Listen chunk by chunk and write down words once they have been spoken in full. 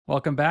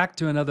Welcome back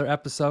to another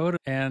episode.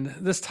 And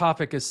this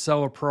topic is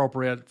so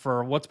appropriate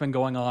for what's been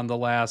going on the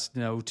last,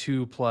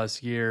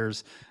 2+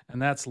 years,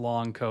 and that's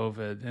long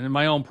COVID. And in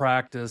my own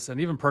practice, and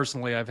even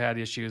personally, I've had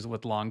issues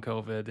with long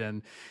COVID.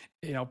 And,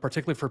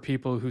 particularly for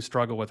people who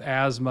struggle with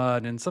asthma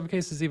and in some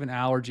cases, even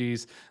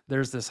allergies,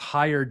 there's this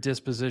higher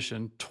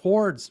disposition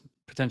towards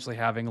potentially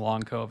having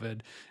long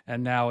COVID.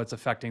 And now it's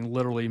affecting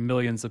literally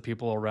millions of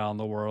people around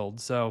the world.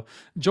 So,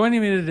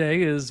 joining me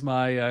today is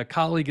my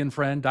colleague and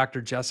friend,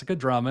 Dr. Jessica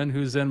Drummond,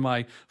 who's in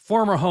my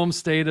former home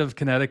state of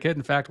Connecticut.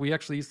 In fact, we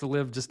actually used to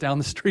live just down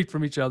the street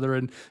from each other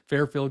in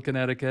Fairfield,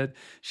 Connecticut.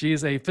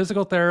 She's a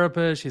physical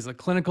therapist, she's a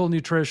clinical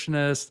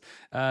nutritionist.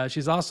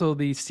 She's also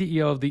the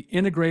CEO of the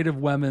Integrative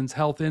Women's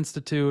Health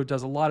Institute,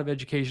 does a lot of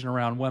education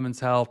around women's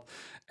health.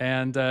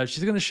 And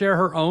she's going to share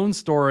her own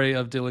story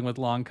of dealing with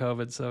long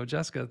COVID. So,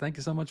 Jessica, thank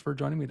you so much for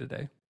joining me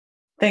today.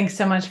 Thanks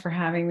so much for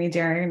having me,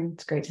 Darren.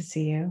 It's great to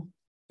see you.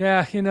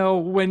 Yeah,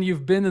 when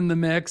you've been in the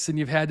mix and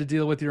you've had to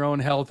deal with your own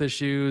health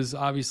issues,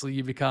 obviously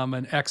you become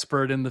an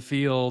expert in the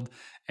field.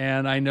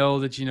 And I know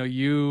that,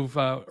 you've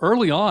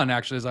early on,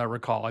 actually, as I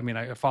recall, I mean,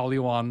 I follow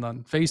you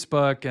on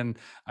Facebook, and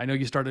I know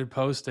you started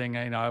posting.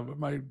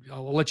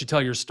 I'll let you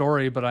tell your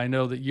story, but I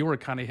know that you were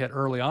kind of hit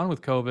early on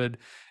with COVID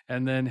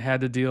and then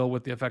had to deal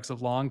with the effects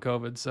of long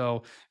COVID.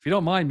 So if you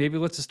don't mind, maybe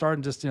let's just start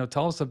and just,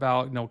 tell us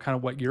about, kind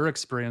of what your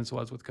experience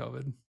was with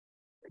COVID.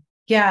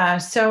 Yeah,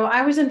 so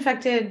I was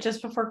infected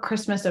just before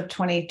Christmas of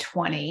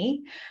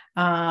 2020.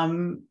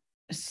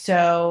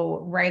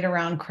 So right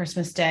around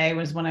Christmas Day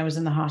was when I was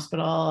in the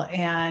hospital,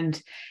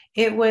 and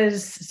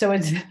it's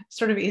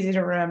sort of easy to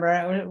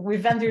remember.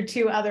 We've been through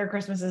two other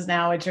Christmases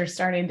now, which are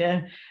starting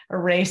to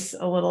erase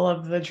a little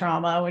of the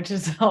trauma, which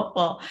is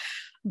helpful.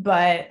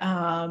 But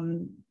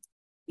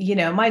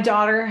my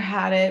daughter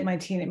had it,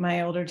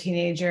 my older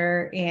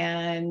teenager,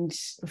 and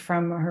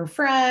from her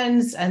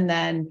friends, and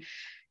then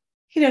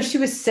she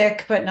was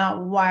sick, but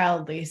not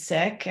wildly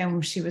sick,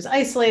 and she was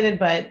isolated.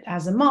 But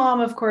as a mom,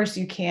 of course,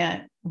 you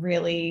can't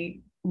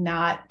really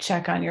not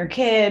check on your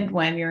kid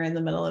when you're in the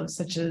middle of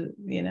such a,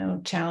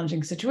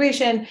 challenging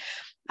situation.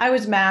 I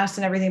was masked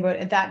and everything, but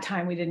at that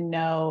time we didn't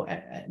know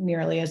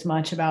nearly as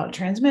much about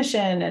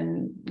transmission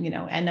and,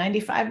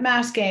 N95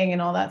 masking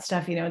and all that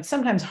stuff. It's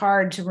sometimes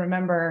hard to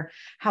remember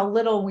how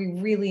little we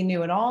really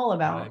knew at all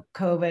about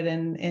COVID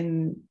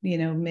in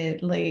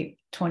late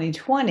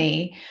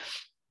 2020.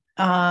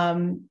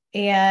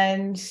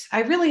 And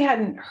I really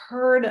hadn't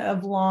heard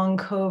of long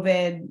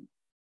COVID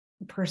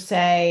per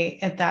se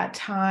at that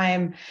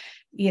time,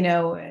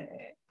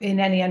 in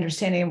any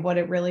understanding of what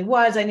it really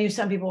was. I knew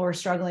some people were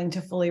struggling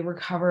to fully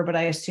recover, but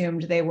I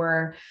assumed they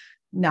were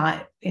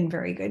not in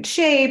very good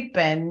shape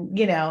and,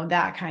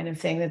 that kind of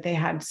thing, that they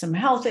had some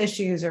health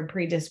issues or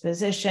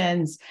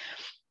predispositions.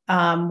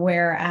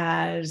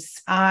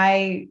 Whereas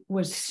I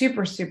was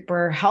super,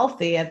 super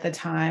healthy at the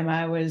time.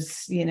 I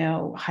was,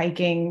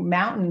 hiking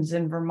mountains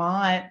in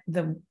Vermont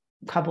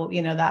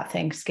that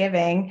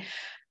Thanksgiving.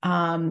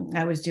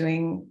 I was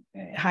doing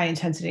high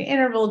intensity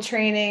interval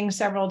training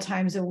several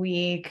times a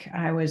week.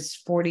 I was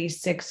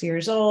 46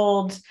 years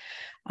old,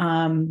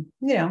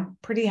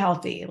 pretty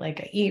healthy.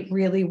 Like I eat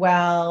really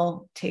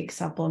well, take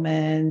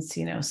supplements,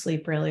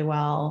 sleep really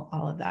well,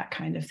 all of that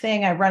kind of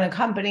thing. I run a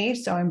company,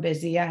 so I'm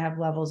busy. I have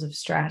levels of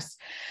stress,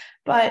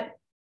 but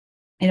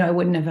I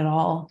wouldn't have at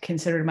all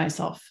considered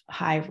myself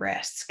high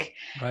risk.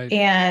 Right.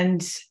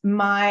 And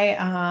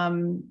my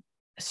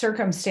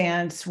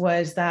circumstance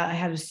was that I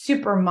had a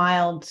super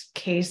mild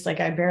case. Like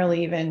I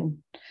barely even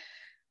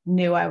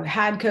knew I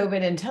had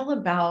COVID until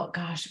about,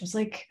 it was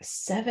like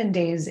 7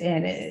 days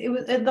in. It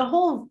was, the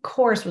whole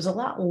course was a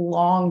lot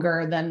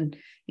longer than,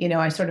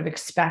 I sort of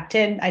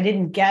expected. I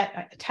didn't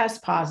get a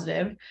test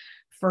positive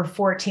for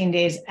 14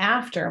 days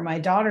after my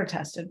daughter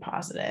tested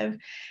positive.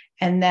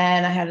 And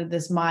then I had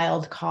this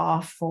mild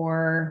cough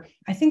I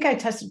think I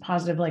tested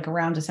positive like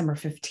around December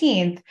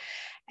 15th.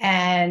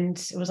 And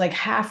it was like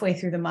halfway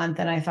through the month.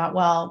 And I thought,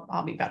 well,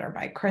 I'll be better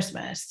by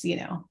Christmas,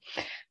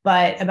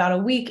 But about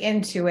a week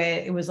into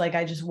it, it was like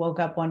I just woke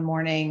up one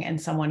morning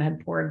and someone had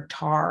poured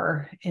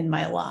tar in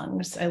my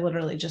lungs. I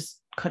literally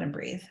just couldn't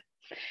breathe.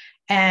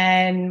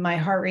 And my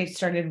heart rate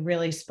started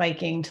really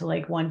spiking to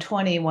like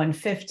 120,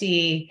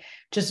 150,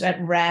 just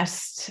at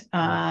rest.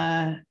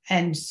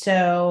 And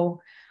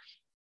so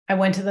I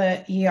went to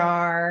the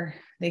ER.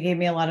 They gave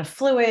me a lot of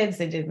fluids.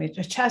 They did me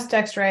a chest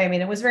x-ray. I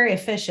mean, it was very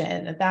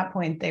efficient. At that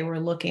point, they were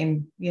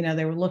looking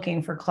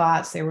for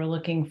clots. They were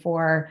looking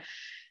for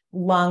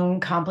lung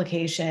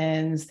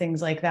complications,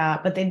 things like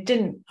that. But they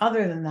didn't,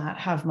 other than that,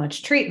 have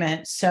much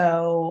treatment.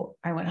 So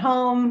I went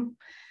home,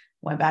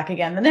 went back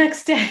again the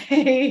next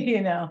day,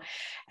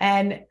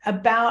 and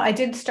I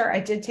did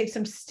take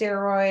some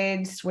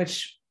steroids,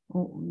 which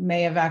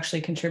may have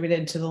actually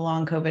contributed to the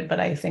long COVID, but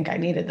I think I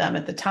needed them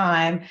at the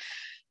time.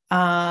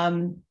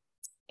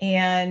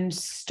 And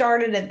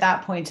started at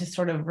that point to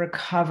sort of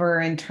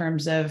recover in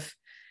terms of,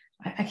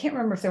 I can't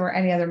remember if there were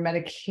any other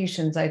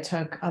medications I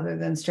took other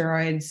than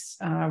steroids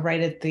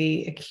right at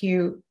the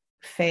acute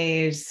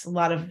phase, a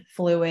lot of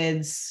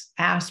fluids,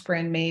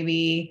 aspirin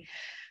maybe.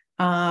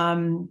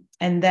 And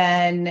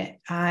then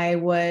I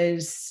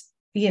was,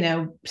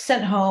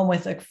 sent home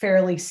with like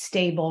fairly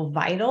stable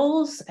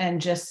vitals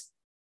and just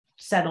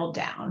settled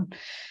down.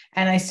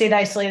 And I stayed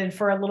isolated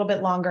for a little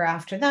bit longer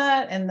after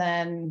that, and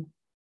then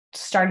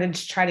started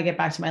to try to get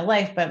back to my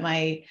life. But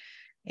my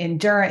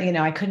endurance,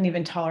 I couldn't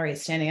even tolerate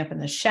standing up in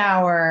the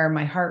shower.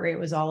 My heart rate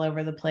was all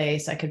over the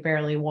place. I could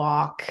barely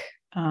walk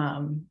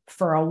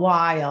for a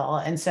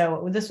while. And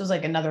so this was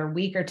like another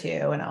week or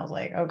two. And I was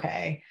like,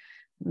 okay,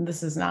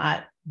 this is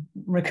not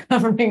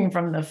recovering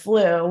from the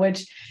flu,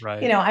 which,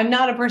 Right. I'm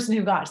not a person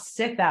who got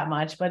sick that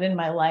much, but in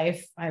my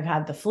life, I've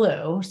had the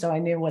flu. So I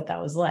knew what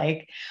that was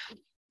like.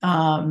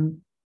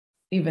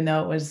 Even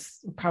though it was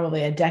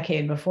probably a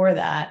decade before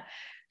that.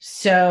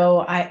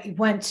 So I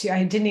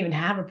didn't even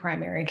have a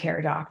primary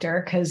care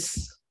doctor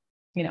because,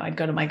 I'd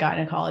go to my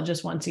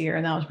gynecologist once a year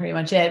and that was pretty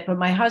much it. But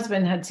my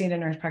husband had seen a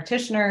nurse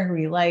practitioner who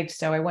he liked.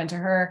 So I went to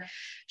her.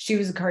 She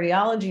was a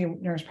cardiology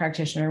nurse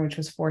practitioner, which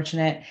was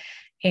fortunate.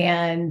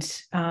 And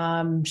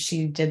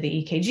she did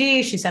the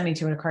EKG. She sent me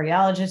to a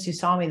cardiologist who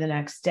saw me the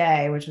next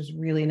day, which was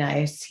really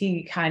nice.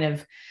 He kind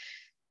of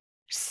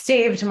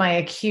saved my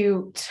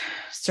acute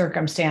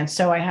circumstance.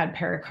 So I had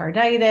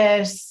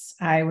pericarditis.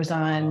 I was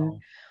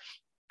on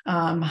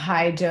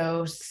high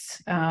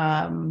dose,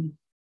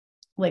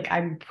 like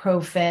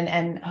ibuprofen,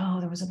 and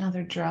there was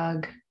another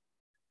drug.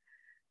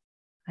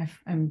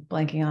 I'm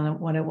blanking on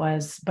what it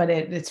was, but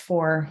it's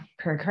for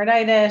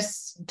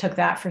pericarditis. Took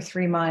that for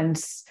 3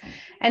 months,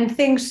 and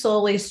things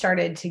slowly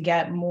started to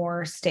get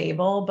more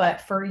stable.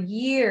 But for a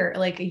year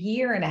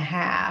and a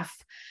half,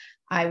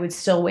 I would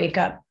still wake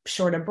up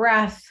short of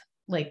breath,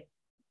 like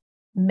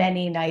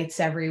many nights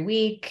every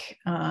week,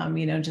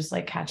 just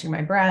like catching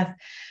my breath.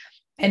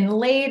 And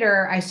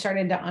later I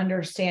started to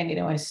understand,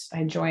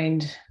 I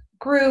joined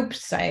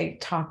groups. I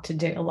talked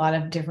to a lot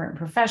of different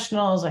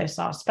professionals. I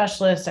saw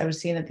specialists. I was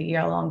seen at the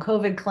year long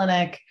COVID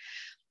clinic,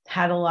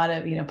 had a lot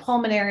of,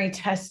 pulmonary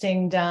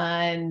testing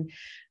done.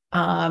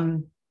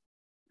 And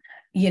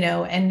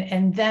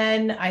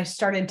then I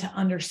started to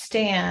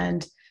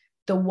understand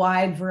the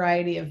wide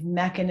variety of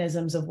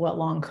mechanisms of what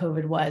long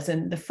COVID was.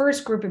 And the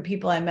first group of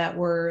people I met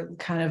were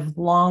kind of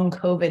long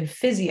COVID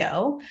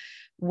physio,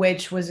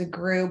 which was a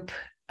group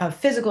of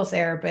physical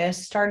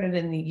therapists started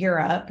in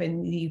Europe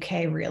and the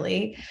UK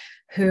really,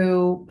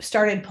 who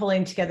started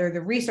pulling together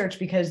the research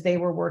because they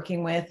were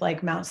working with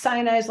like Mount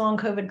Sinai's long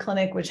COVID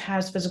clinic, which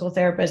has physical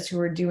therapists who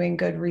were doing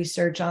good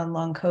research on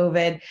long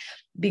COVID.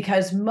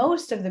 Because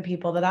most of the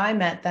people that I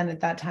met then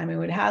at that time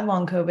who had had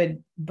long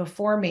COVID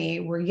before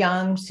me were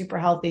young, super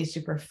healthy,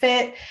 super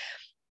fit,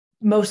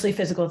 mostly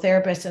physical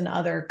therapists and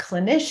other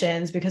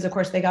clinicians, because of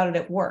course they got it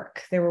at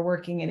work. They were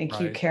working in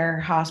acute care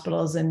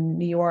hospitals in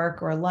New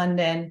York or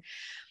London.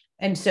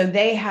 And so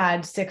they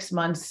had 6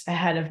 months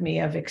ahead of me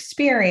of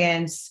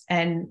experience.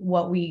 And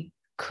what we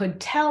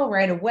could tell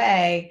right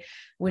away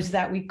was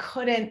that we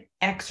couldn't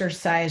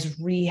exercise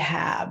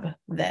rehab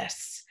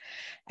this.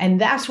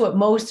 And that's what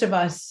most of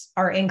us,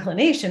 our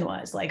inclination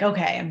was like,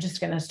 okay, I'm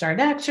just going to start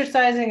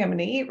exercising. I'm going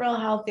to eat real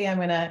healthy. I'm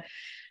going to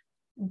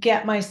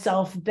get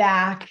myself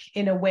back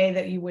in a way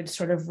that you would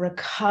sort of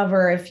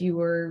recover if you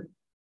were,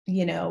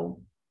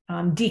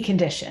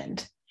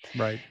 deconditioned.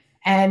 Right.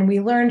 And we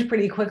learned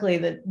pretty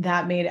quickly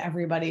that made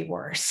everybody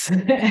worse.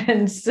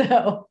 And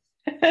so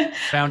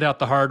found out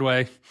the hard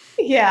way.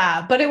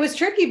 Yeah, but it was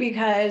tricky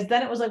because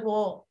then it was like,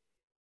 well,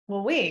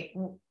 wait,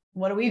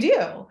 what do we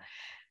do?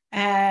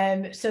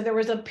 And so there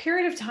was a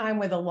period of time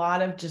with a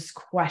lot of just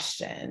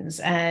questions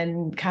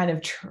and kind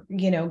of,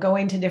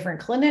 going to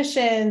different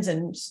clinicians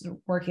and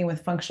working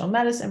with functional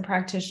medicine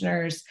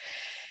practitioners.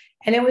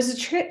 And it was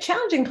a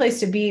challenging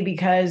place to be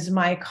because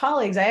my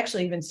colleagues, I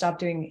actually even stopped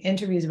doing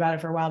interviews about it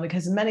for a while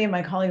because many of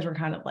my colleagues were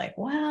kind of like,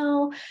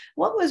 well,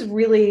 what was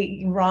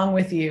really wrong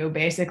with you,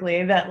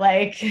 basically, that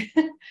like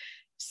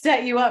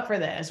set you up for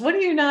this? What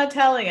are you not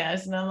telling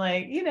us? And I'm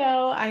like,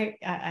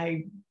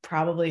 I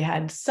probably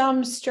had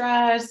some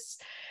stress,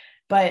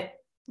 but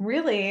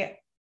really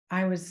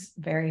I was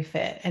very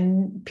fit,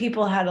 and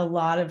people had a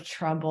lot of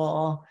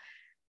trouble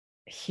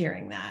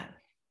hearing that.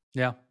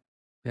 Yeah.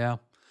 Yeah.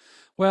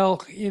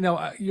 Well,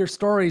 your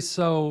story's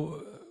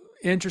so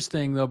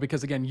interesting though,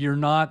 because again, you're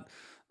not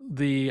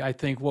I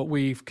think what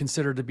we've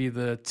considered to be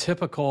the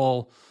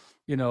typical,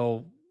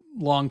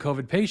 long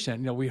COVID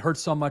patient. We heard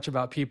so much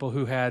about people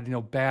who had,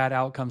 bad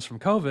outcomes from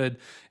COVID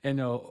and,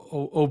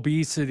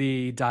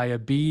 obesity,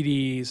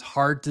 diabetes,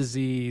 heart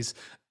disease,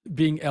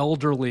 being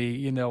elderly,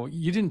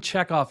 you didn't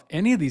check off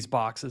any of these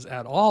boxes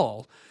at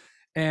all.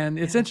 And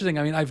it's interesting.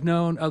 I mean, I've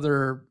known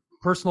other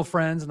personal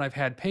friends and I've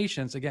had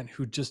patients again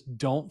who just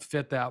don't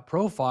fit that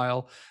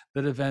profile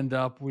that have end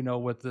up,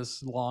 with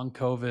this long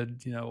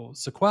COVID,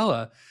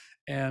 sequela.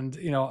 And,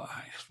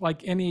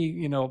 like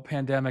any,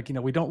 pandemic,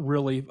 we don't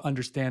really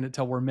understand it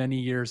till we're many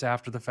years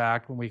after the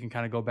fact when we can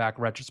kind of go back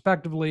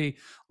retrospectively,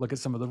 look at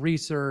some of the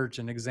research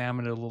and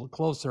examine it a little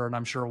closer. And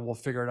I'm sure we'll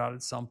figure it out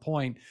at some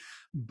point.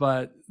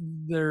 But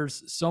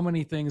there's so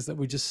many things that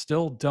we just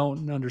still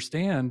don't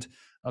understand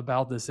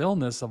about this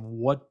illness of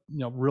what,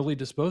 really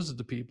disposes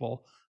to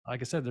people.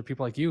 like I said, there are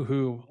people like you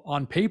who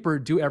on paper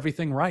do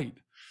everything right.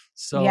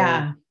 So,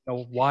 Yeah.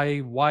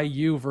 why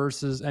you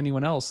versus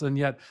anyone else? And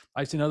yet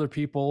I've seen other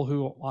people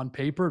who on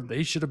paper,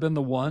 they should have been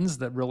the ones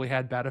that really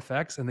had bad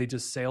effects, and they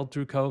just sailed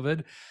through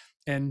COVID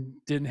and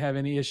didn't have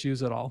any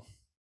issues at all.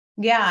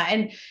 Yeah.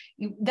 And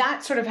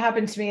that sort of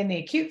happened to me in the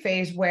acute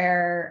phase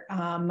where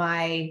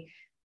my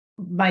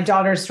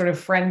daughter's sort of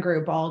friend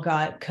group all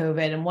got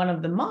COVID, and one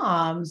of the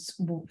moms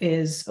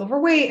is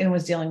overweight and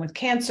was dealing with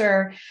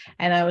cancer.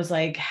 And I was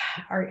like,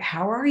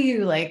 how are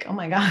you? Like, oh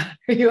my God,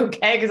 are you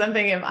okay? Because I'm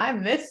thinking, if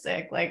I'm this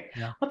sick, like,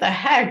 Yeah. what the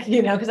heck,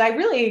 because I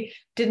really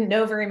didn't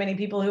know very many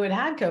people who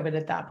had COVID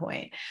at that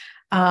point.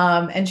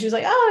 And she was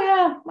like, oh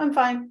yeah, I'm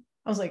fine.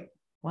 I was like,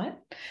 what?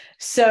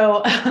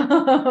 So,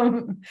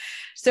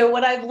 so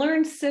what I've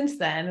learned since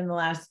then in the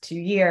last 2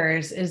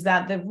 years is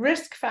that the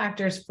risk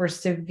factors for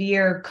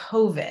severe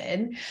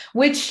COVID,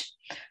 which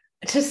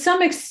to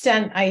some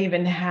extent, I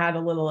even had a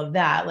little of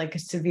that, like a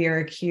severe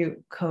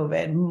acute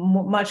COVID,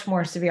 much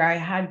more severe. I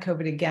had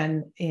COVID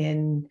again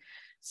in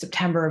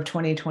September of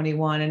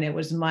 2021, and it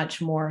was much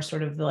more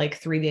sort of like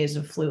 3 days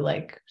of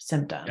flu-like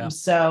symptoms. Yeah.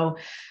 So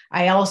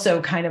I also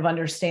kind of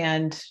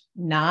understand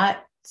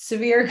not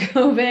severe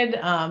COVID,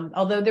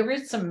 although there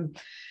is some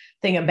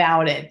thing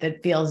about it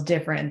that feels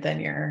different than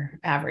your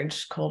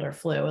average cold or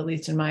flu, at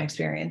least in my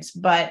experience.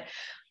 But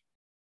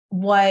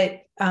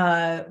what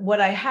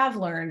I have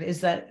learned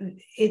is that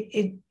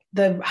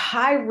the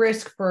high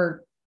risk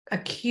for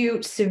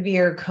acute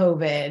severe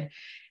COVID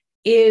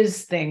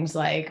is things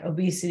like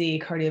obesity,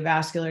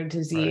 cardiovascular Right.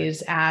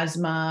 disease,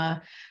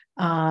 asthma,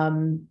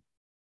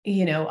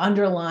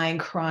 underlying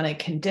chronic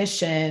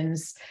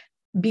conditions,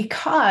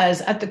 because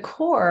at the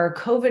core,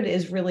 COVID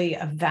is really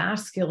a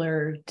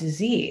vascular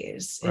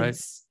disease. Right.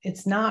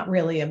 It's not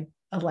really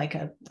like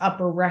a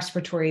upper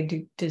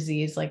respiratory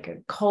disease, like a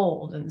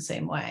cold in the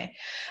same way.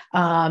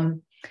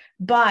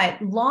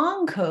 But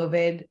long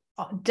COVID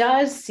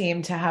does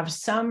seem to have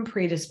some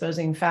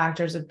predisposing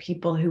factors of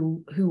people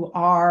who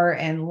are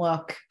and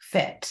look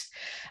fit.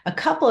 A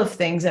couple of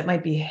things that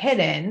might be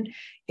hidden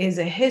is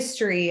a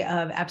history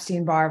of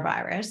Epstein-Barr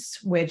virus,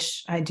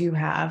 which I do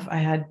have. I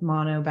had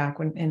mono back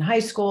in high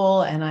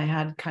school, and I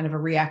had kind of a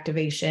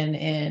reactivation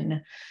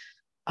in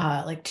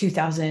like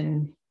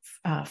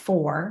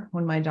 2004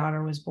 when my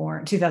daughter was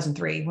born,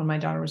 2003 when my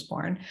daughter was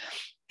born,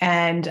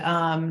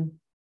 and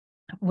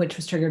which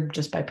was triggered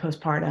just by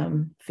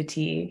postpartum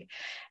fatigue.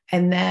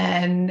 And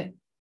then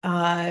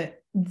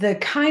the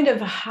kind of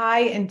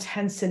high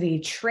intensity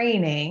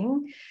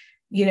training,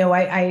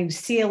 I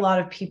see a lot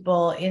of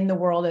people in the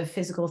world of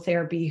physical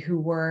therapy who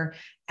were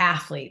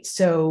athletes.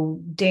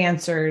 So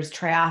dancers,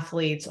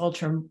 triathletes,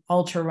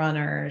 ultra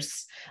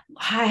runners,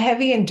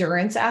 heavy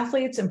endurance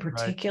athletes in Right.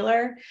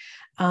 particular,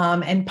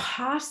 and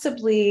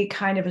possibly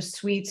kind of a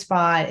sweet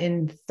spot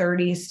in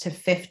 30s to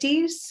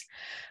 50s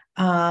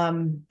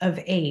of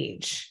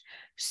age.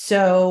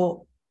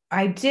 So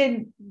I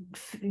did,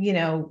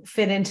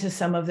 fit into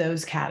some of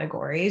those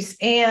categories,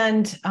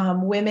 and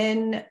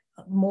women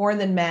more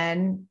than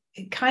men,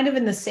 kind of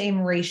in the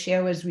same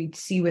ratio as we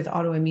see with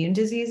autoimmune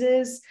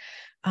diseases,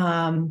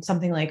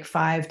 something like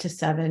 5 to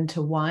 7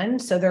 to 1.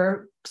 So there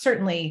are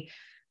certainly,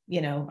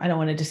 I don't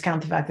want to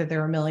discount the fact that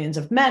there are millions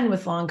of men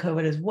with long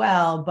COVID as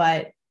well,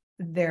 but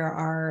there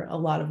are a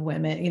lot of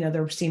women,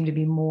 there seem to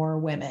be more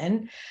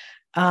women.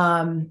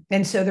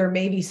 And so there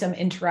may be some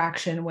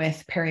interaction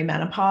with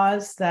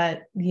perimenopause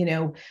that,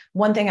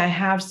 one thing I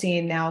have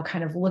seen now,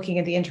 kind of looking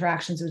at the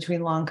interactions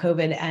between long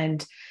COVID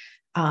and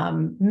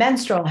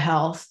menstrual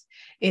health,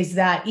 is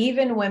that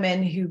even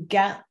women who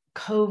get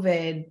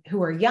COVID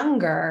who are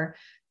younger,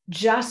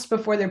 just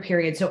before their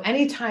period, so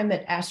anytime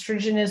that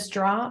estrogen is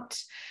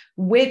dropped,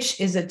 which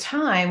is a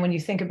time when you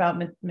think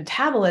about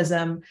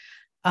metabolism,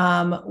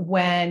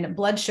 when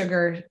blood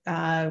sugar,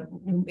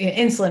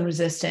 insulin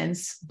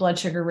resistance, blood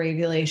sugar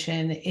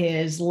regulation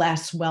is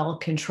less well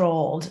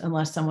controlled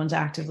unless someone's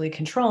actively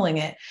controlling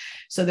it.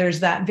 So there's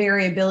that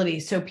variability.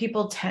 So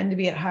people tend to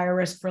be at higher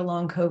risk for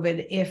long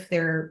COVID if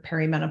they're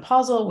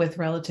perimenopausal with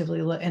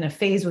relatively low, in a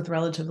phase with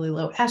relatively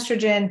low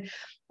estrogen,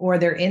 or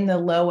they're in the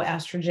low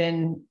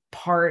estrogen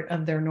part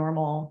of their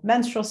normal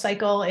menstrual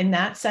cycle. In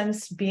that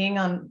sense, being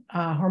on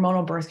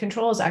hormonal birth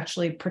control is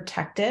actually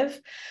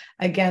protective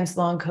against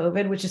long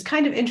COVID, which is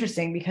kind of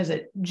interesting because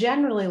it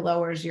generally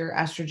lowers your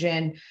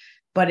estrogen,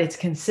 but it's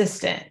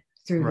consistent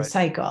through the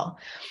cycle.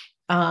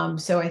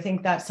 So I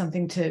think that's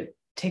something to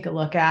take a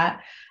look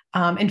at.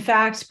 In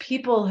fact,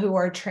 people who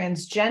are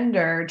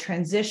transgender,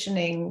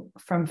 transitioning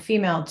from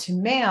female to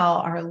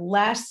male,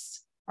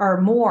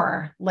 are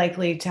more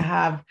likely to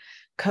have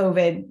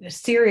COVID,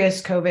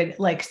 serious COVID,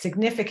 like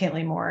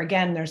significantly more.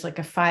 Again, there's like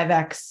a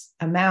 5x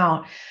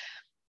amount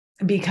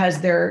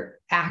because they're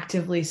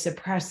actively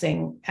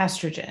suppressing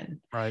estrogen.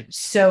 Right.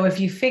 So if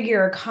you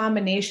figure a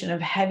combination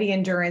of heavy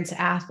endurance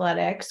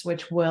athletics,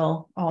 which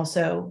will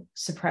also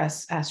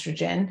suppress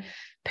estrogen,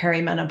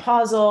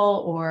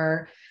 perimenopausal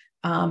or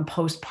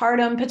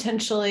postpartum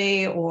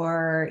potentially,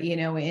 or,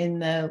 in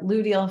the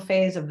luteal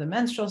phase of the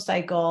menstrual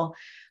cycle,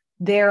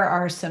 there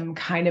are some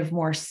kind of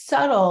more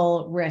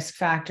subtle risk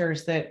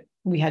factors that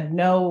we had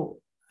no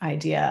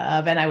idea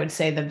of. And I would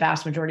say the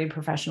vast majority of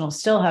professionals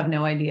still have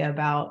no idea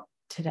about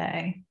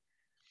today.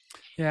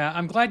 Yeah,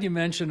 I'm glad you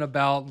mentioned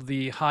about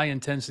the high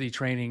intensity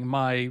training.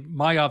 My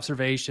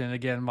observation,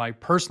 again, my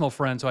personal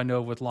friends who I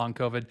know with long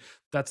COVID,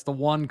 that's the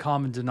one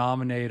common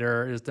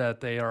denominator is that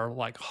they are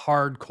like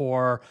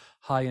hardcore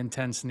high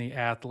intensity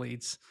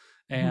athletes.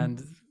 And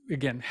Mhm.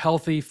 again,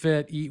 healthy,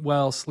 fit, eat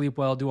well, sleep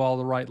well, do all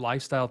the right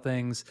lifestyle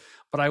things.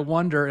 But I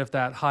wonder if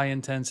that high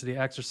intensity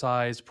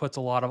exercise puts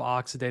a lot of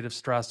oxidative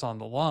stress on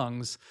the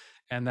lungs,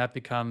 and that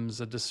becomes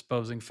a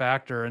disposing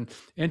factor. And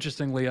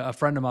interestingly, a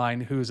friend of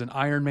mine who's an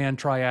Ironman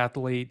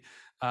triathlete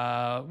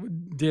uh,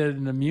 did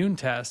an immune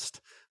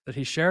test that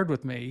he shared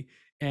with me,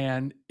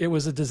 and it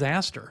was a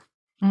disaster.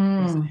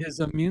 Mm. His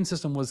immune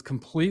system was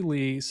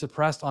completely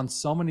suppressed on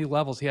so many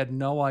levels. He had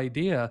no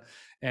idea.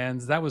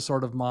 And that was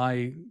sort of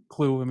my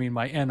clue. I mean,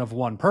 my N of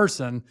one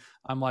person.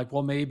 I'm like,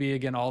 well, maybe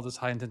again, all this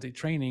high intensity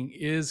training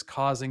is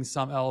causing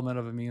some element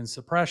of immune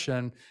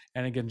suppression.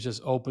 And again,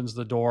 just opens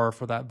the door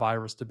for that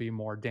virus to be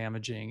more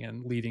damaging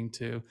and leading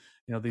to,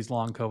 these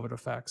long COVID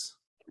effects.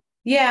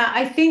 Yeah,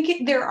 I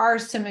think there are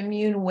some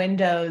immune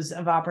windows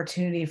of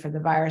opportunity for the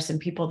virus in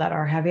people that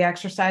are heavy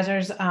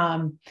exercisers.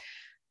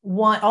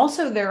 One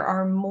also, there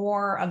are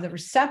more of the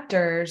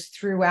receptors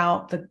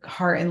throughout the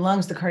heart and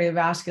lungs, the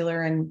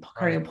cardiovascular and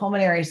Right.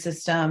 cardiopulmonary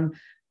system,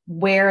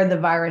 where the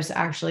virus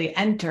actually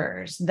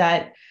enters.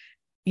 That,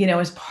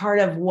 as part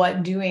of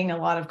what doing a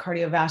lot of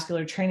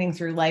cardiovascular training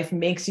through life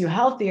makes you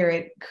healthier.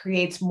 It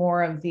creates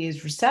more of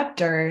these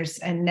receptors,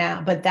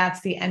 but that's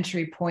the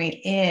entry point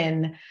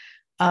in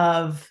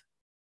of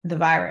the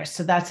virus.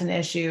 So that's an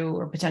issue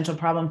or potential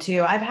problem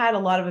too. I've had a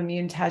lot of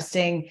immune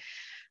testing.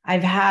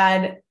 I've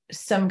had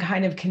some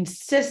kind of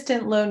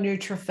consistent low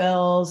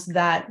neutrophils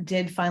that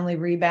did finally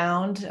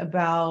rebound.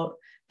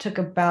 Took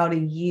about a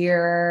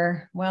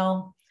year,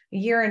 well, a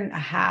year and a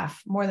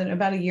half, more than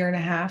about a year and a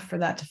half for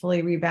that to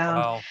fully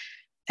rebound. Wow.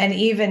 And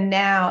even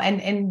now,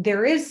 and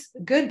there is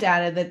good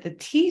data that the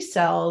T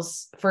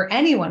cells for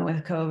anyone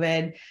with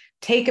COVID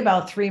take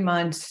about 3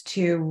 months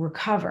to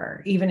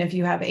recover, even if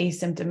you have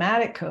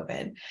asymptomatic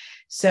COVID.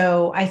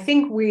 So I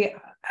think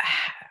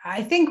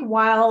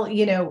while,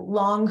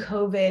 long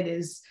COVID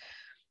is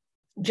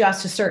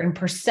just a certain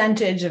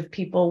percentage of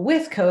people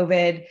with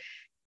COVID,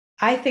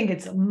 I think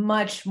it's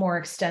much more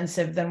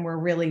extensive than we're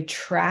really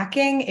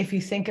tracking. If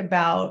you think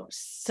about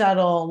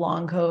subtle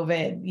long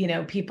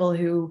COVID, people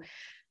who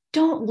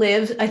don't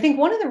live. I think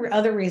one of the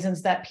other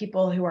reasons that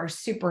people who are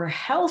super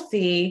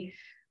healthy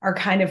are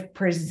kind of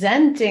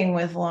presenting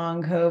with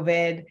long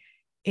COVID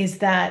is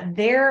that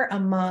they're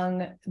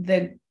among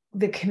the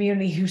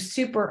community who's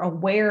super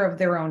aware of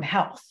their own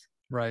health,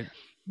 Right.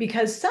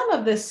 because some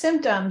of the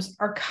symptoms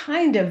are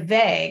kind of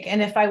vague.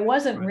 And if I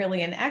wasn't Right.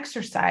 really an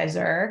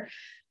exerciser,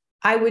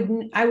 I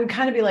would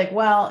kind of be like,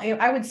 well,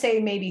 I would say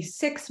maybe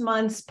 6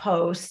 months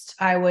post,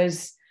 I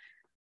was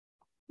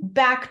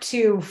back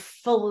to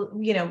full,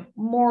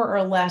 more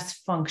or less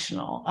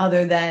functional,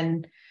 other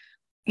than,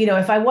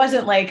 if I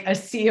wasn't like a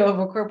CEO of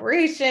a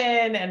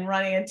corporation and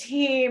running a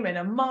team and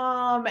a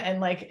mom and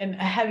like a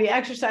heavy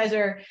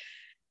exerciser,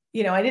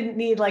 I didn't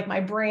need like my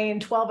brain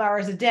 12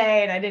 hours a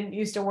day, and I didn't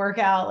used to work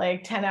out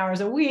like 10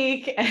 hours a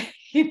week.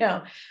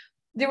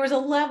 There was a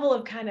level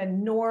of kind of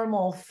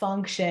normal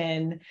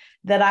function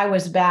that I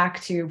was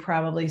back to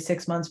probably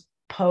 6 months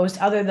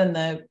post, other than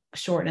the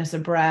shortness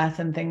of breath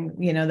and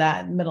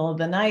that middle of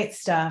the night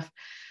stuff.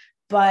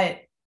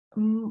 But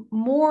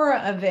more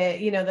of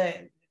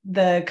it,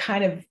 the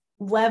kind of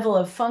level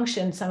of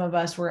function some of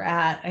us were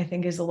at, I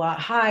think, is a lot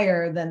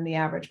higher than the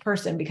average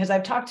person, because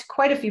I've talked to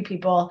quite a few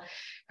people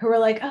who are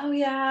like, oh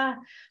yeah,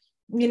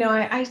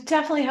 I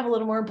definitely have a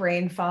little more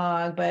brain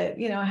fog, but,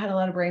 I had a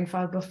lot of brain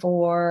fog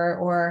before,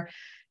 or,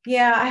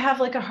 yeah, I have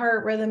like a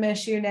heart rhythm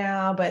issue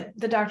now, but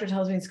the doctor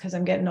tells me it's because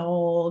I'm getting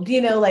old,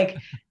 like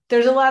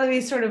there's a lot of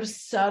these sort of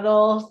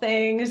subtle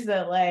things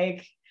that,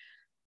 like,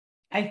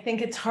 I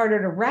think it's harder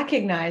to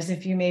recognize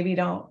if you maybe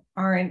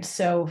aren't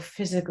so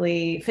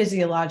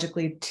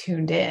physiologically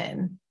tuned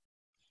in.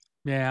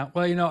 Yeah,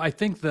 well, I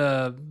think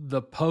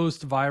the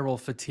post-viral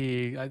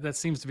fatigue, that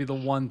seems to be the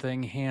one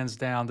thing hands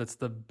down that's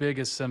the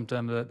biggest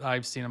symptom that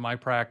I've seen in my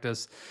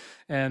practice.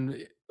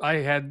 And I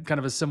had kind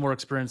of a similar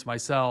experience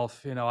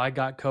myself. I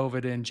got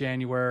COVID in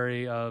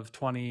January of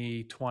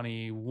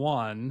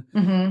 2021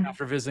 Mm-hmm.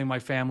 after visiting my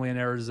family in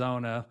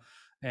Arizona.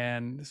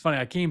 And it's funny,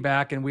 I came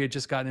back and we had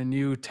just gotten a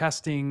new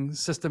testing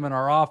system in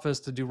our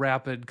office to do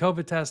rapid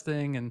COVID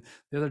testing. And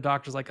the other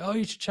doctor's like, oh,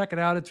 you should check it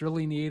out. It's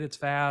really neat. It's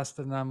fast.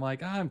 And I'm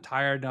like, I'm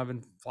tired. I've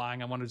been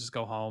flying. I want to just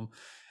go home.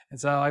 And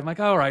so I'm like,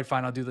 all right,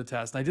 fine, I'll do the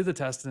test. And I did the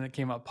test and it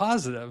came up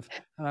positive.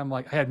 And I'm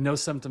like, I had no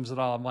symptoms at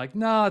all. I'm like,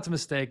 no, it's a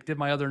mistake. Did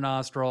my other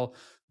nostril,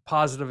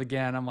 positive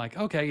again. I'm like,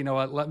 okay, you know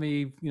what? Let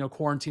me,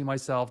 quarantine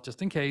myself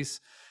just in case.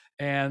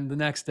 And the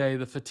next day,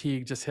 the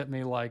fatigue just hit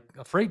me like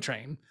a freight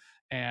train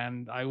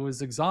and I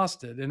was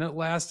exhausted. And it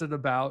lasted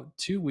about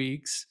 2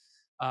 weeks.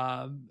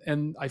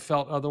 And I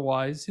felt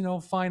otherwise,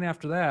 fine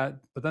after that.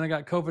 But then I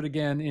got COVID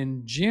again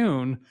in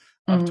June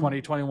of Mm-hmm.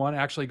 2021,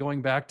 actually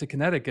going back to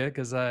Connecticut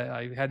because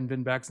I hadn't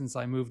been back since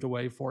I moved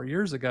away 4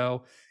 years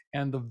ago.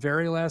 And the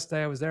very last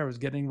day I was there, I was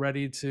getting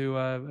ready to,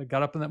 I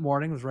got up in that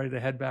morning, was ready to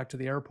head back to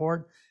the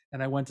airport.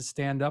 And I went to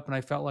stand up and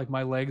I felt like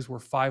my legs were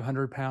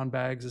 500-pound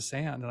bags of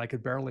sand and I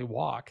could barely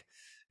walk.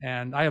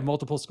 And I have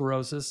multiple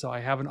sclerosis, so I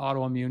have an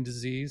autoimmune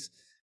disease.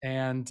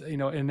 And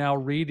now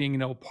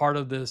reading, part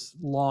of this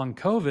long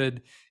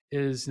COVID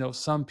is,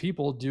 some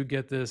people do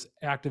get this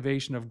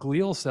activation of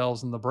glial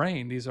cells in the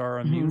brain. These are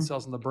immune Mm-hmm.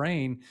 cells in the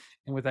brain.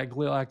 And with that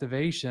glial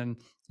activation,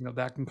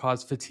 that can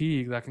cause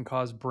fatigue, that can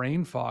cause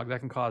brain fog,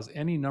 that can cause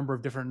any number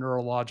of different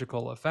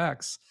neurological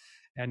effects.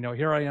 And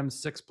here I am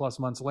 6+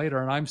 months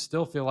later, and I'm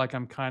still feel like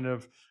I'm kind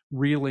of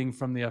reeling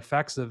from the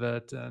effects of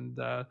it. And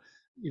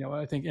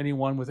I think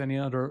anyone with any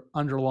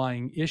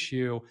underlying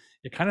issue,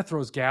 it kind of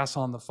throws gas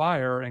on the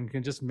fire and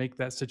can just make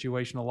that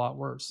situation a lot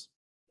worse.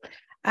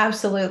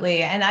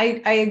 Absolutely. And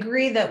I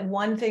agree that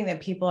one thing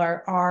that people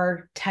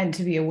are tend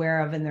to be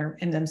aware of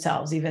in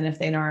themselves, even if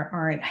they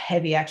aren't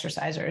heavy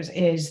exercisers,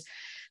 is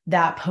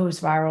that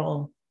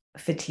post-viral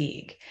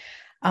fatigue.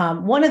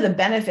 One of the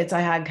benefits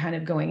I had kind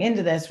of going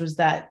into this was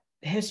that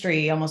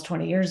history almost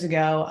 20 years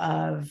ago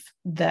of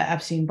the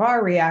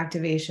Epstein-Barr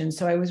reactivation.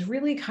 So I was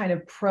really kind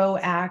of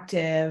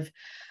proactive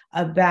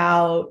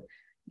about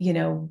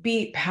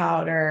beet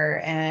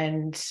powder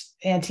and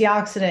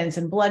antioxidants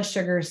and blood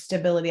sugar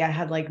stability. I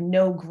had like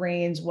no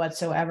grains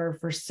whatsoever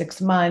for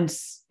 6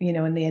 months.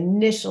 In the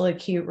initial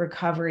acute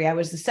recovery, I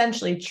was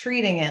essentially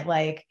treating it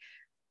like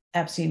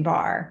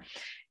Epstein-Barr.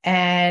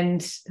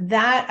 And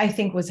that I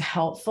think was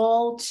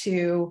helpful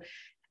to,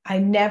 I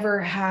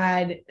never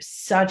had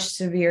such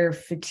severe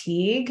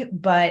fatigue,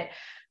 but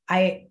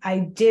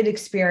I did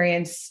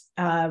experience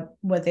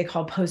what they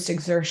call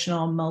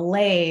post-exertional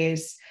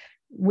malaise,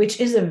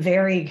 which is a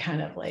very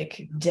kind of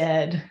like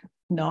dead,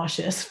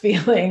 nauseous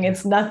feeling.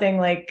 It's nothing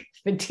like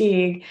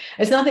fatigue.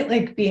 It's nothing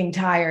like being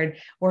tired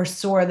or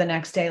sore the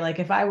next day. Like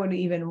if I would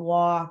even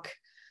walk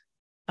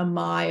a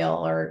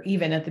mile, or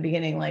even at the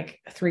beginning, like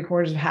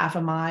 3/4 of half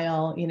a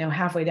mile,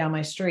 halfway down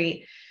my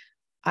street,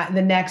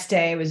 the next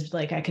day was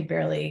like I could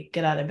barely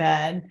get out of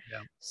bed. Yeah.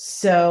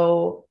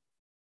 So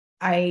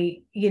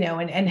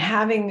and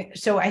having,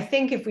 so I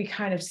think if we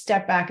kind of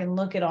step back and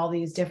look at all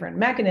these different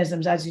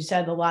mechanisms, as you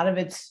said, a lot of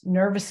it's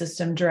nervous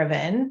system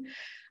driven,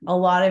 a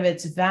lot of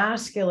it's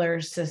vascular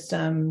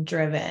system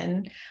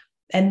driven,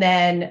 and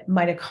then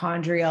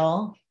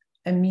mitochondrial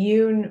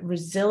immune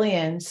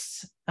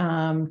resilience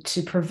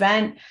to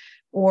prevent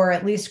or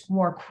at least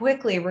more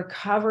quickly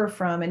recover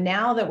from. And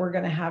now that we're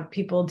going to have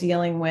people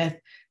dealing with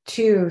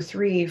 2,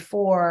 3,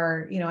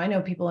 4, I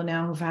know people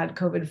now who've had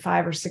COVID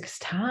 5 or 6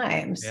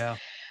 times. Yeah.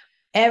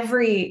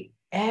 Every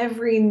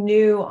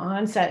new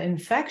onset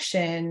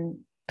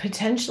infection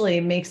potentially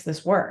makes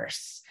this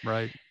worse.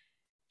 Right.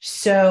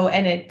 So,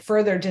 and it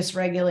further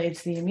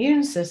dysregulates the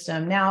immune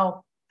system.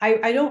 Now,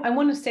 I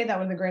want to say that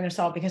with a grain of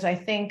salt, because I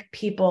think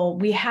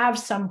we have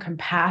some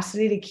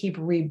capacity to keep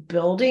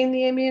rebuilding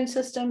the immune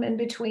system in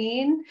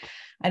between.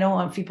 I don't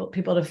want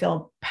people to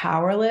feel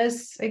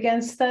powerless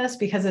against this,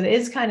 because it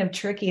is kind of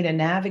tricky to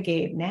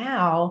navigate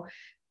now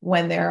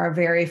when there are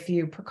very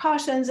few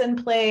precautions in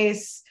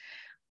place.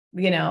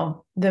 The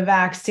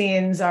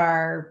vaccines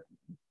are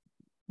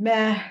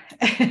meh.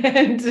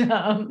 And,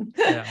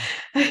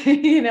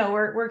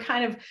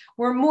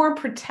 we're more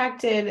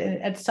protected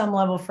at some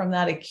level from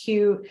that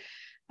acute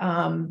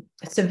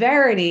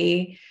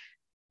severity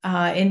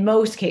in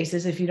most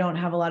cases, if you don't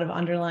have a lot of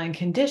underlying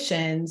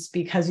conditions,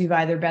 because you've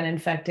either been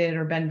infected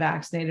or been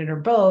vaccinated or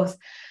both.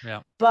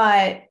 Yeah.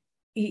 But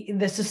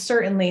this is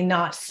certainly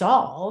not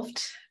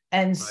solved.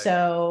 And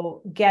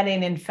so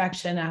getting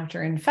infection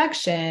after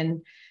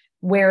infection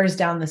wears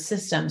down the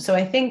system. So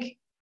I think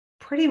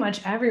pretty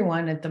much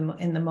everyone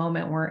in the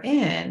moment we're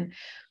in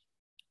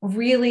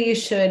really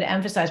should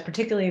emphasize,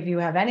 particularly if you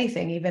have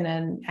anything, even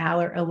an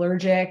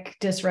allergic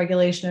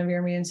dysregulation of your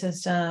immune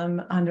system,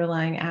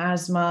 underlying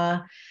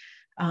asthma,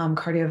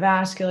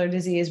 cardiovascular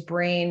disease,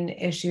 brain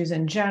issues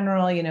in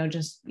general,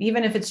 just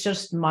even if it's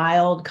just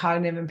mild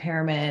cognitive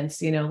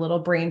impairments, little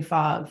brain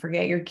fog,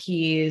 forget your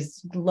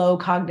keys, low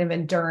cognitive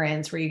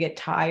endurance, where you get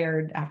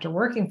tired after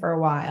working for a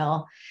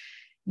while.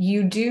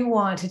 You do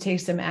want to take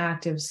some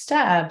active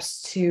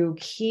steps to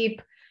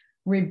keep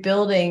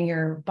rebuilding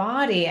your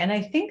body. And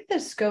I think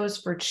this goes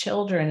for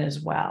children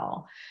as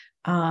well.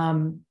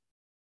 While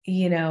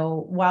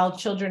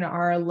children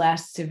are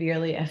less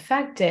severely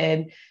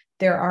affected,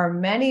 there are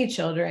many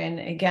children,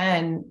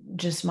 again,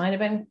 just might have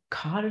been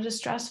caught at a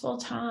stressful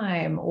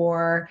time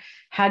or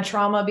had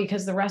trauma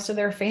because the rest of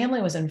their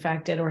family was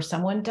infected or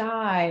someone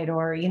died,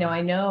 or,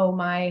 I know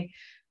my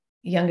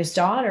youngest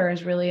daughter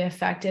is really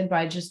affected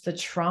by just the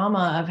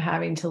trauma of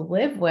having to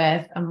live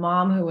with a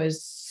mom who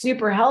was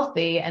super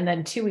healthy and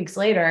then 2 weeks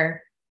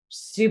later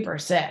super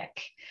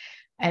sick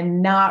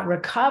and not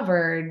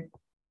recovered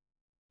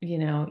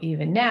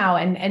even now,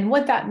 and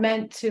what that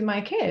meant to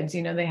my kids.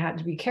 They had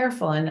to be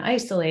careful and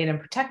isolate and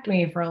protect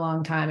me for a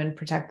long time and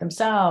protect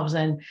themselves.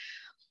 And,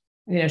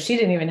 she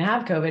didn't even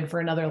have COVID for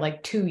another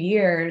like 2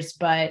 years,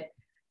 but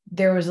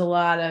there was a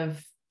lot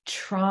of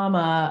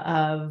trauma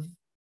of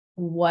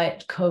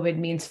what COVID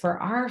means for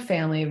our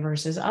family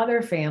versus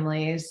other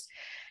families.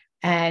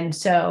 And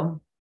so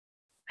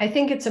I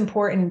think it's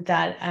important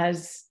that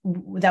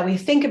we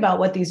think about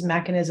what these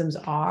mechanisms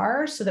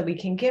are so that we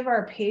can give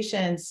our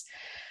patients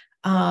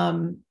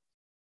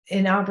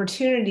an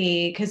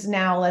opportunity, because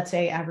now let's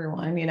say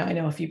everyone, I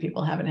know a few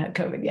people haven't had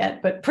COVID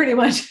yet, but pretty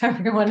much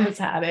everyone has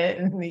had it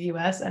in the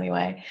US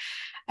anyway.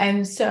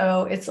 And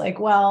so it's like,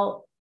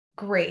 well,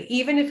 great.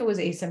 Even if it was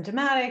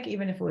asymptomatic,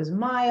 even if it was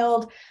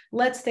mild,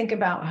 let's think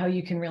about how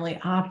you can really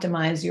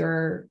optimize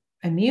your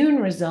immune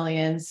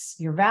resilience,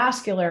 your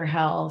vascular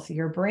health,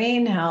 your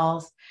brain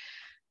health,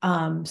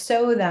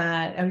 so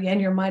that,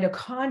 and your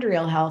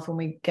mitochondrial health. When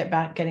we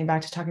getting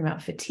back to talking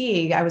about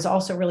fatigue, I was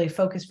also really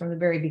focused from the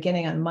very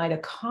beginning on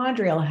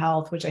mitochondrial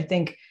health, which I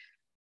think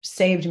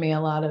saved me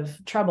a lot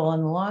of trouble in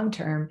the long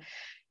term,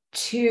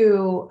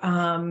 to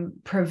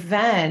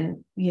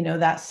prevent,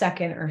 that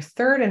second or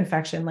third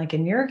infection, like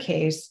in your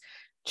case,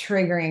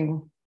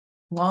 triggering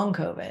long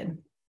COVID.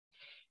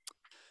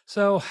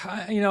 So,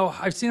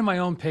 I've seen in my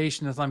own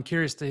patients, I'm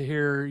curious to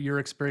hear your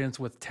experience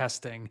with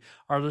testing.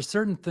 Are there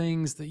certain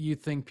things that you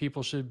think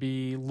people should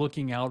be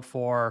looking out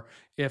for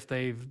if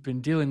they've been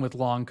dealing with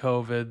long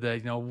COVID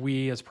that,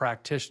 we as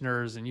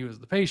practitioners and you as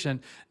the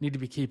patient need to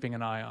be keeping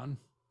an eye on?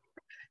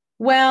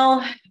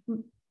 Well,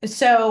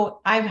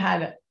 so I've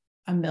had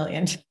a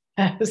million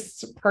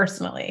tests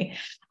personally.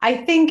 I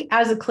think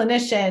as a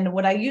clinician,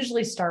 what I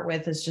usually start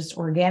with is just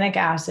organic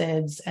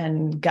acids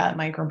and gut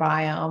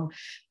microbiome,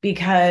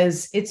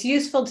 because it's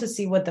useful to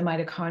see what the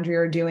mitochondria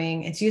are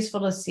doing. It's useful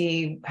to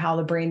see how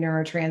the brain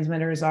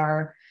neurotransmitters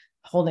are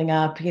holding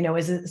up.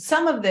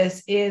 Some of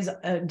this is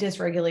a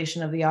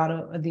dysregulation of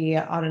the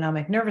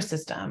autonomic nervous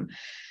system.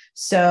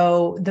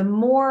 So the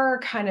more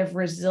kind of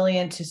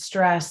resilient to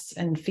stress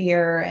and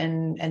fear,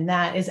 and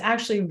that is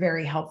actually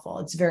very helpful.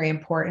 It's very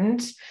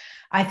important.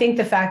 I think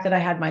the fact that I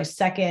had my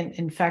second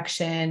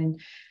infection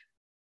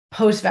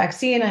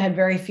post-vaccine, I had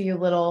very few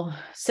little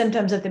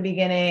symptoms at the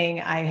beginning.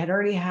 I had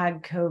already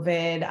had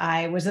COVID.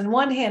 I was on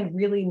one hand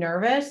really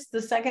nervous the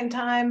second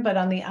time, but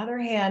on the other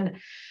hand,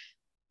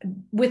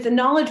 with the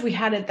knowledge we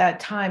had at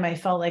that time, I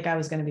felt like I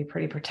was going to be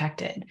pretty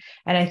protected.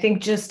 And I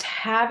think just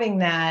having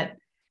that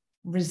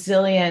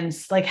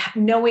resilience, like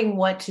knowing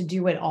what to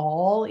do at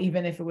all,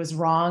 even if it was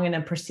wrong in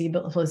a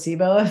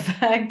placebo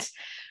effect,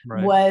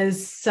 Right.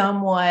 was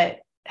somewhat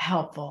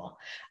helpful.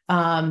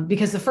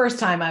 Because the first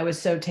time I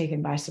was so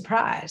taken by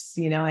surprise,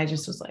 I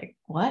just was like,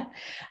 what?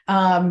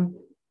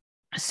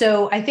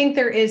 So I think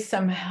there is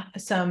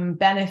some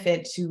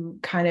benefit to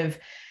kind of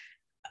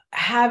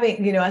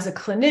having, as a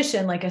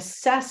clinician, like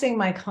assessing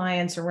my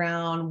clients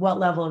around what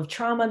level of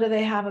trauma do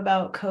they have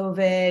about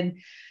COVID.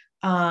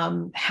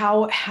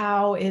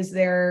 How is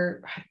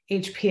their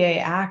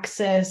HPA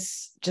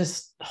axis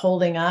just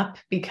holding up?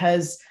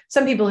 Because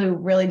some people who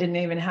really didn't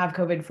even have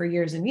COVID for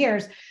years and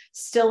years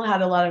still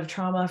had a lot of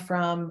trauma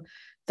from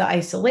the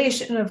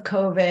isolation of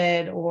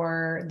COVID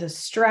or the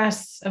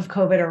stress of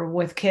COVID, or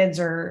with kids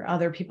or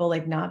other people,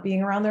 like not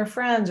being around their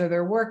friends or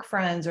their work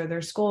friends or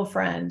their school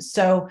friends.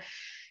 So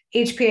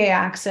HPA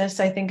axis,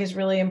 I think, is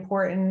really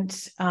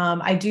important.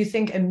 I do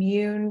think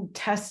immune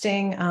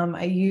testing,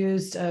 I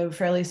used a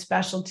fairly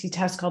specialty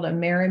test called a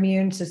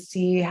Merimune to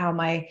see how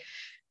my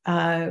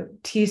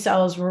T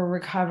cells were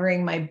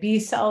recovering. My B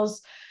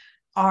cells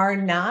are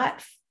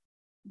not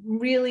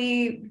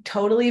really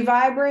totally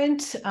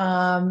vibrant,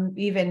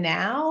 even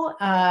now,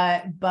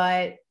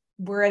 but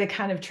we're at a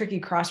kind of tricky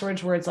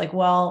crossroads where it's like,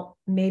 well,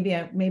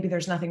 maybe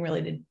there's nothing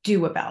really to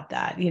do about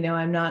that.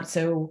 I'm not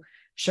so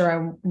sure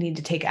I need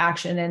to take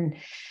action. And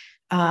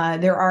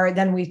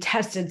then we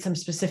tested some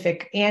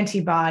specific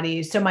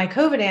antibodies. So my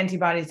COVID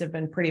antibodies have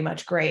been pretty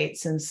much great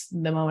since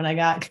the moment I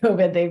got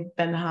COVID. They've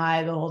been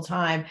high the whole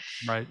time.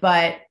 Right.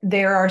 But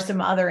there are some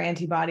other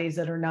antibodies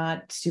that are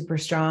not super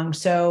strong.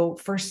 So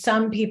for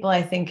some people,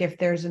 I think if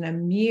there's an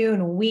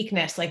immune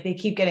weakness, like they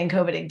keep getting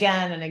COVID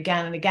again and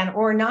again and again,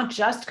 or not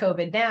just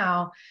COVID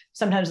now,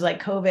 sometimes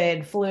like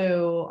COVID,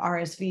 flu,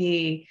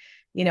 RSV,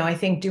 I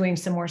think doing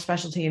some more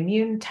specialty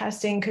immune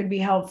testing could be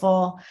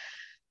helpful.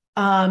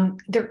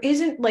 There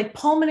isn't like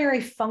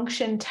pulmonary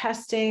function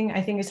testing,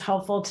 I think is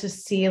helpful to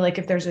see like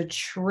if there's a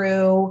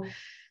true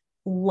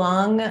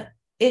lung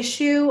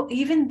issue.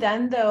 Even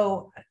then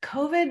though,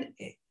 COVID,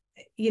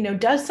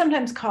 does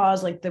sometimes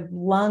cause like the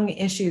lung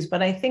issues,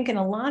 but I think in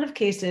a lot of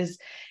cases,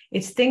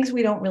 it's things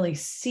we don't really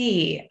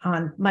see.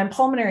 On my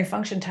pulmonary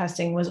function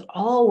testing was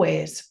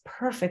always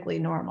perfectly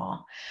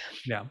normal.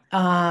 Yeah.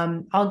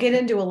 I'll get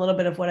into a little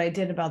bit of what I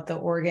did about the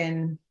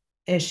organ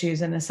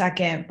issues in a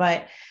second,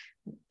 but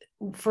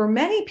for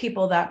many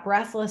people, that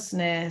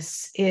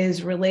breathlessness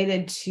is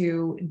related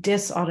to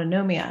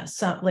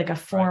dysautonomia, like a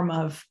form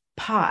of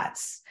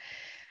POTS.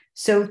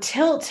 So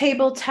tilt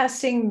table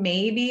testing,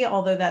 maybe,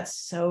 although that's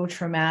so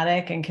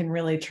traumatic and can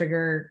really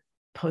trigger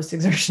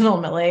post-exertional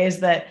malaise,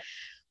 that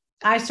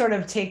I sort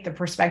of take the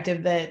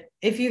perspective that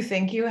if you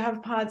think you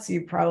have POTS,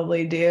 you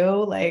probably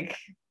do. Like,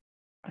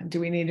 do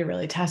we need to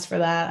really test for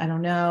that? I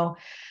don't know.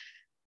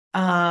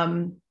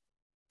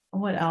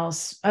 What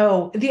else?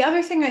 Oh, the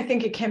other thing I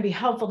think it can be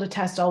helpful to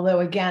test, although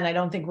again, I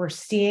don't think we're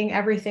seeing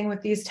everything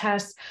with these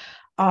tests,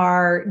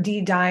 are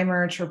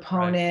D-dimer, Right.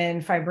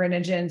 troponin,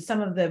 fibrinogen, some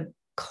of the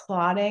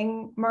clotting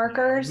Yeah,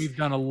 markers. we've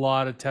done a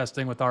lot of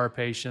testing with our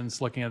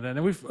patients looking at that.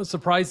 And we've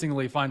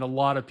surprisingly find a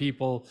lot of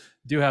people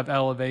do have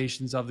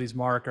elevations of these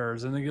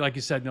markers. And like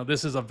you said,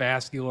 this is a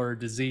vascular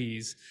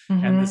disease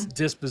and this Mm-hmm.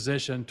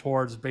 disposition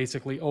towards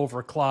basically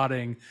over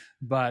clotting.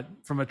 But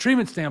from a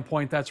treatment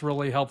standpoint, that's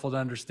really helpful to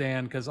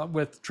understand because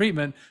with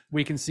treatment,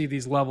 we can see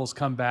these levels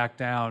come back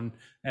down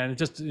and it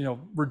just,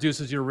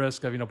 reduces your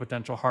risk of,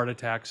 potential heart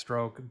attack,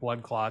 stroke,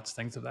 blood clots,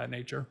 things of that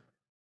nature.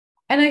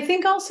 And I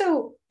think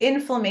also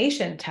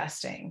inflammation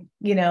testing,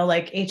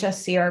 like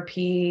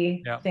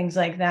HSCRP, Yeah. things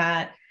like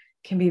that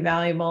can be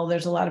valuable.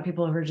 There's a lot of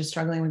people who are just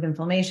struggling with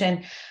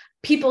inflammation.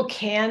 People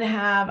can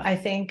have, I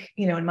think,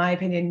 in my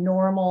opinion,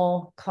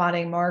 normal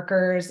clotting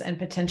markers and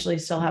potentially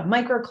still have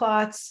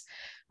microclots.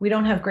 We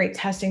don't have great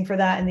testing for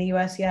that in the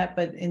US yet,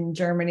 but in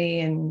Germany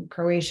and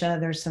Croatia,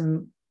 there's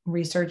some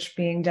research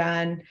being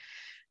done.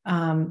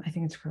 I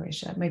think it's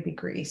Croatia, it might be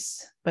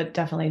Greece, but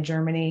definitely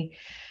Germany.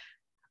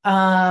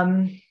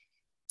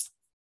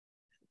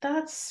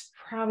 That's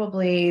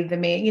probably the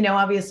main,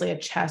 obviously a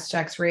chest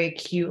x-ray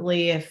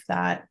acutely if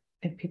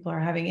people are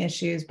having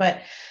issues,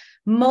 but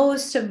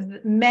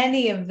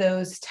many of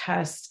those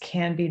tests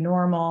can be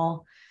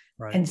normal.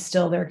 Right. And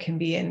still there can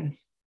be an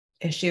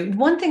issue.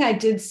 One thing I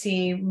did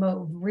see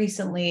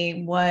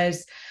recently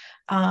was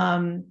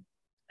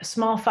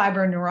small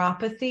fiber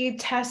neuropathy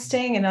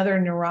testing and other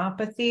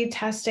neuropathy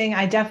testing.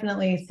 I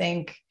definitely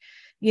think,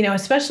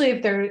 especially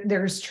if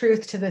there's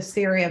truth to this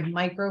theory of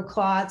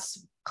microclots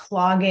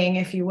clogging,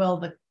 if you will,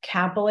 the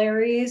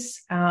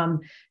capillaries,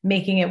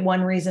 making it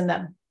one reason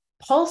that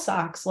pulse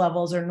ox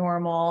levels are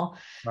normal,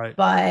 Right.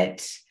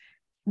 but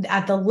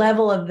at the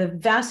level of the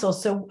vessel.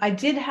 So I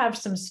did have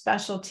some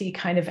specialty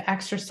kind of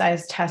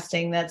exercise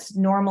testing that's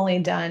normally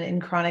done in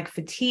chronic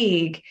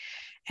fatigue.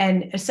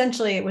 And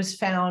essentially it was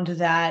found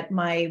that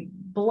my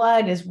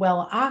blood is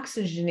well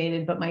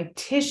oxygenated, but my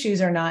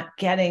tissues are not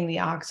getting the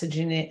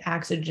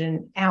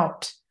oxygen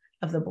out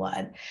of the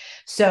blood.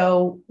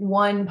 So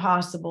one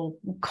possible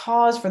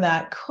cause for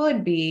that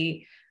could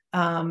be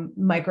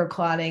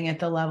microclotting at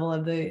the level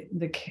of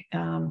the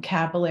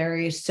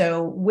capillaries.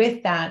 So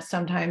with that,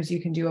 sometimes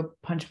you can do a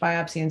punch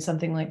biopsy and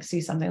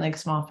see something like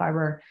small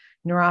fiber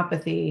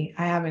neuropathy.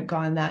 I haven't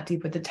gone that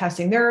deep with the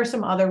testing. There are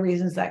some other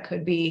reasons that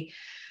could be,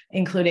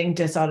 including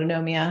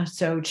dysautonomia.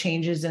 So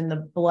changes in the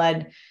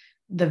blood,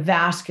 the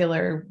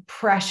vascular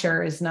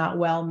pressure is not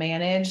well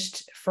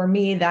managed. For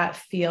me, that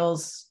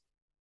feels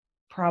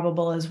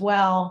probable as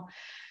well.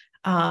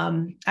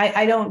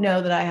 I don't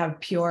know that I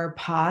have pure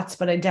POTS,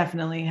 but I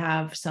definitely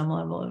have some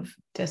level of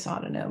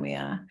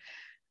dysautonomia.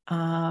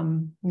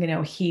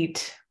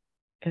 Heat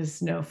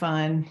is no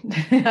fun.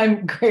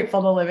 I'm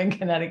grateful to live in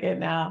Connecticut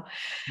now.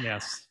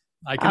 Yes.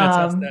 I can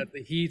attest that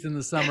the heat in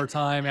the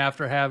summertime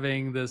after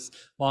having this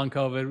long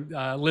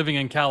COVID, living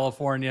in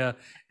California,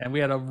 and we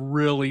had a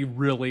really,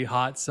 really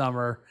hot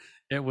summer.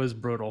 It was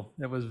brutal.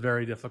 It was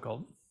very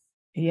difficult.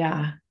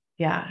 Yeah.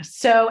 Yeah.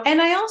 So,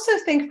 and I also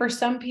think for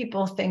some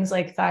people, things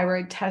like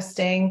thyroid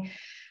testing,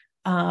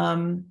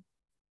 mitochondria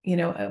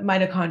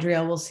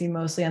we'll see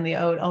mostly on the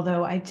oat,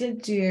 although I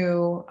did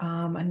do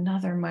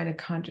another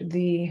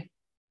the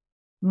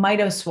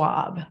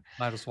mitoswab.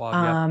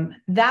 Mitoswab, yep.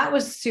 That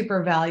was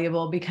super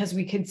valuable because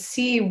we could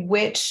see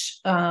which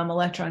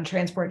electron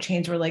transport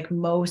chains were like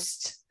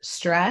most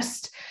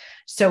stressed.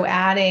 So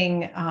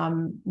adding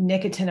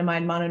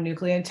nicotinamide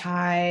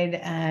mononucleotide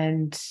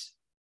and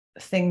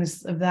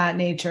things of that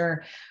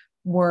nature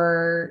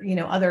were,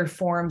 other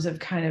forms of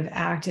kind of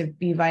active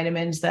B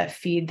vitamins that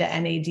feed the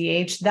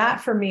NADH.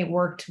 That for me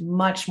worked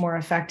much more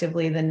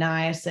effectively than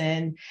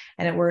niacin,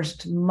 and it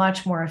worked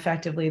much more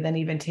effectively than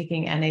even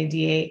taking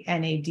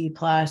NAD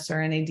plus or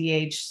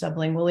NADH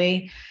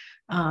sublingually.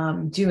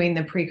 Doing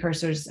the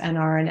precursors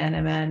NR and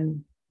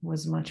NMN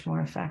was much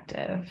more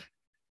effective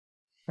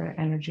for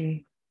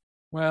energy.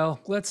 Well,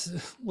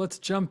 let's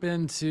jump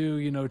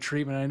into,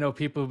 treatment. I know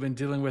people have been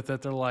dealing with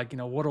it. They're like,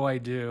 what do I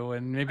do?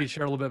 And maybe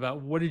share a little bit about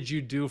what did you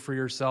do for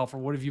yourself or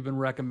what have you been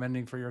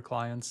recommending for your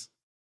clients?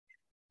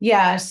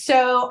 Yeah.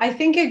 So I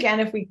think, again,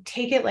 if we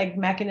take it like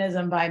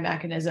mechanism by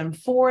mechanism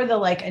for the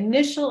like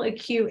initial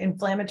acute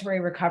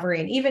inflammatory recovery,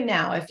 and even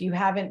now, if you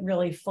haven't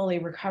really fully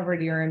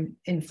recovered your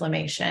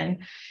inflammation,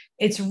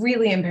 it's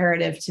really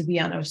imperative to be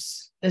on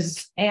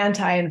as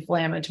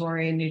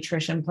anti-inflammatory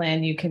nutrition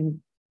plan you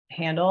can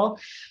handle.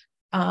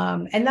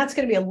 And that's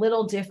going to be a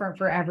little different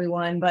for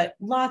everyone, but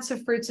lots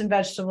of fruits and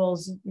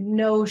vegetables,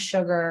 no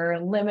sugar,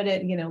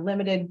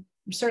 limited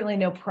certainly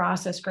no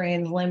processed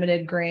grains,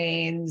 limited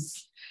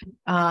grains,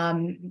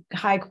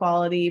 high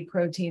quality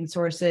protein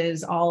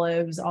sources,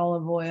 olives,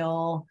 olive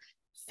oil,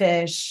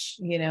 fish,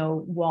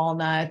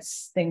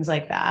 walnuts, things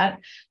like that.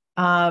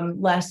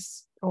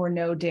 Less or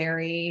no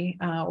dairy,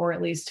 or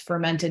at least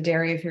fermented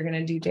dairy if you're going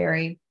to do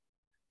dairy.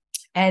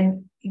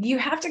 And you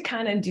have to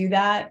kind of do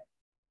that,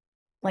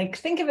 like,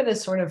 think of it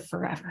as sort of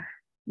forever,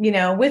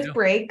 with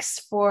breaks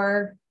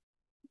for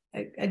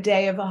a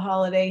day of a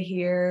holiday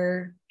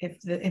here.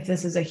 If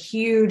this is a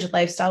huge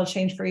lifestyle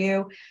change for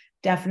you,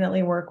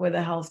 definitely work with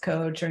a health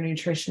coach or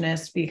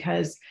nutritionist,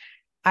 because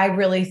I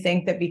really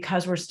think that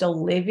because we're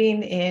still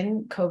living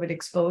in COVID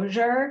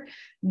exposure,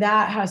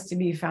 that has to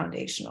be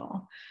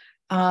foundational.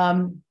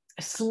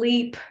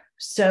 Sleep.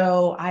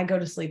 So I go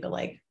to sleep at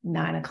like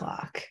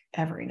 9:00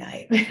 every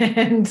night.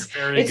 And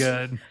Very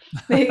good.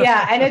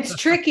 Yeah. And it's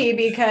tricky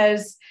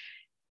because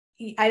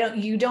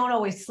you don't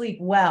always sleep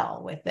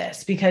well with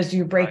this, because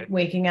you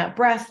waking up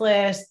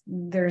breathless.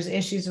 There's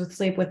issues with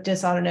sleep with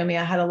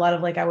dysautonomia. I had a lot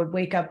of, I would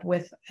wake up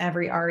with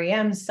every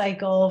REM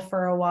cycle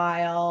for a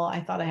while.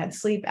 I thought I had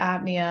sleep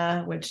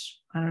apnea, which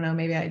I don't know,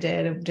 maybe I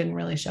did. It didn't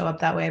really show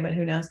up that way, but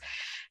who knows?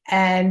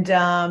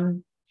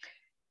 And,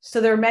 so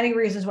there are many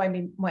reasons why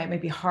it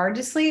might be hard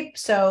to sleep.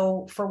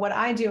 So for what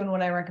I do and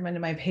what I recommend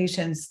to my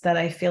patients that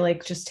I feel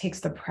like just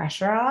takes the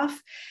pressure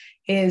off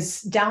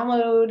is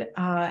download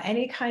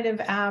any kind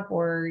of app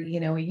or, a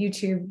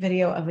YouTube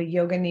video of a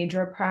yoga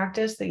nidra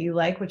practice that you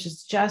like, which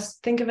is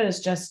just, think of it as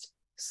just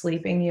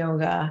sleeping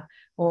yoga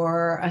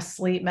or a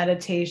sleep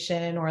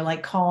meditation, or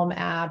like Calm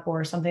app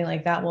or something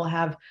like that will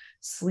have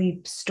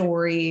sleep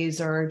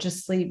stories or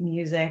just sleep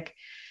music.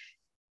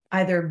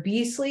 Either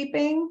be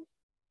sleeping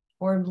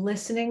or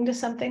listening to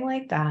something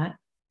like that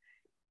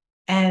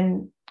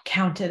and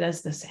count it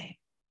as the same.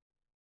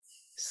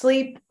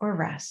 Sleep or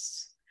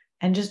rest.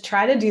 And just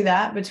try to do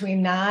that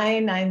between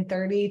 9,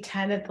 9:30,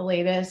 10 at the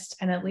latest,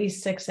 and at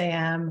least 6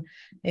 a.m.,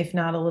 if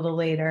not a little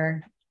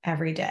later,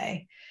 every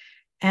day.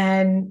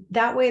 And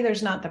that way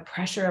there's not the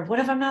pressure of, what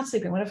if I'm not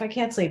sleeping? What if I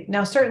can't sleep?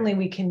 Now, certainly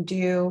we can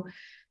do,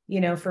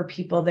 for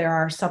people, there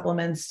are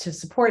supplements to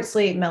support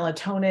sleep.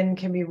 Melatonin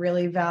can be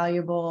really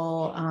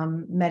valuable.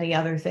 Many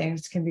other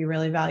things can be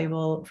really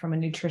valuable from a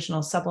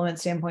nutritional supplement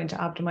standpoint to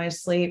optimize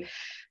sleep.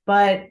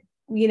 But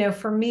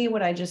for me,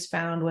 what I just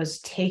found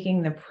was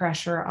taking the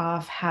pressure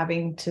off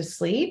having to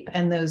sleep,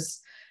 and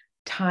those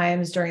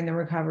times during the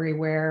recovery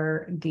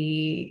where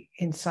the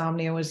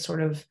insomnia was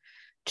sort of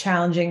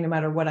challenging no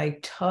matter what I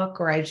took,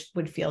 or I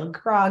would feel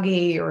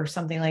groggy or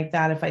something like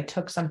that if I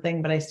took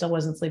something, but I still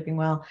wasn't sleeping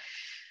well.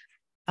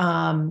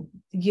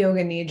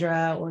 Yoga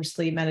nidra or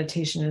sleep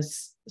meditation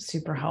is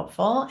super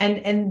helpful.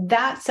 And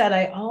that said,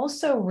 I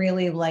also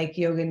really like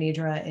yoga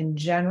nidra in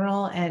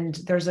general. And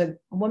there's a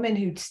woman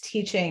who's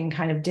teaching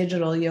kind of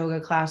digital yoga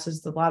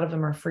classes. A lot of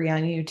them are free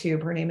on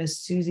YouTube. Her name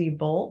is Susie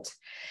Bolt,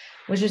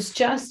 which is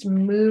just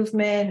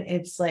movement.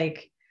 It's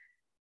like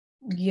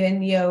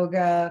yin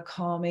yoga,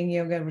 calming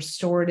yoga,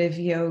 restorative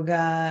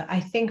yoga. I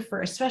think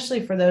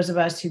especially for those of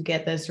us who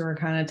get this, who are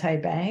kind of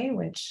type A,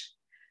 which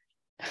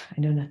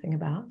I know nothing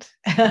about.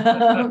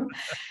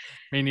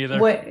 Me neither.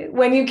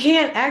 When you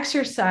can't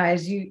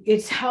exercise,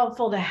 it's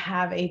helpful to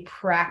have a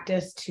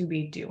practice to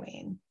be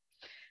doing.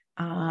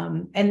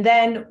 And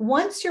then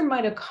once your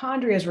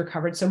mitochondria is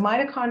recovered, so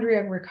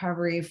mitochondria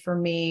recovery for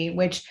me,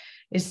 which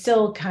is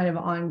still kind of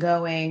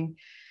ongoing,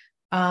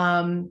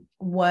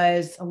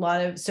 was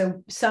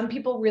so some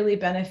people really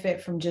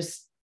benefit from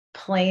just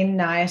plain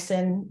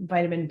niacin,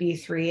 vitamin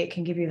B3. It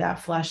can give you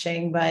that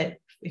flushing, but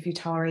if you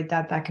tolerate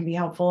that, that can be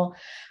helpful.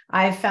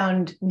 I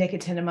found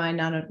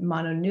nicotinamide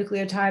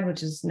mononucleotide,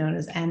 which is known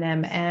as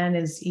NMN,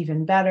 is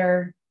even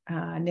better.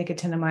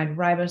 Nicotinamide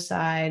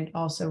riboside,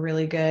 also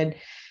really good.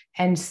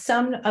 And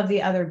some of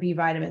the other B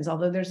vitamins,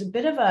 although there's a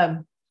bit of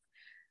a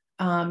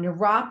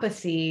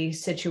neuropathy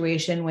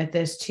situation with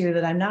this too,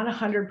 that I'm not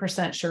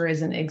 100% sure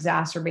isn't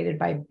exacerbated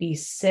by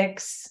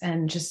B6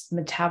 and just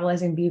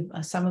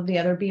metabolizing some of the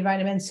other B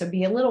vitamins. So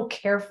be a little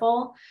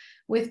careful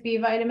with B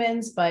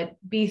vitamins, but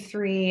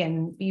B3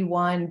 and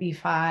B1,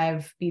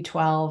 B5,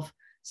 B12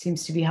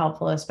 seems to be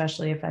helpful,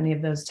 especially if any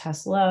of those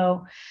test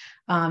low.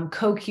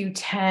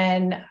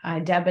 CoQ10,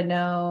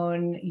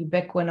 idebenone,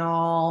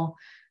 ubiquinol,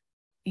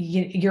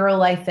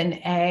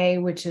 urolithin A,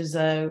 which is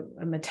a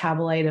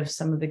metabolite of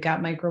some of the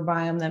gut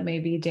microbiome that may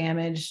be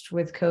damaged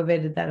with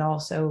COVID, that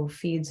also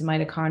feeds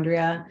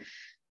mitochondria.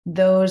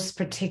 Those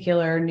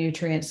particular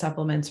nutrient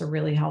supplements are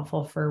really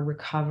helpful for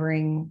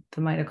recovering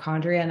the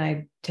mitochondria. And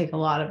I take a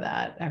lot of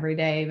that every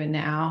day, even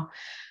now.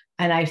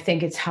 And I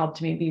think it's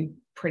helped me be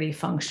pretty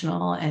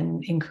functional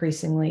and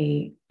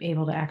increasingly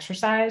able to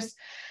exercise.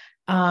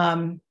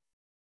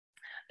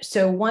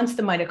 So once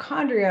the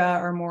mitochondria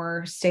are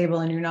more stable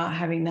and you're not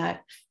having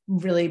that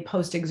really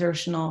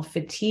post-exertional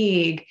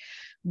fatigue,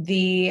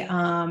 the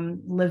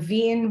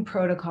Levine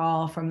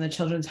protocol from the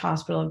Children's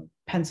Hospital of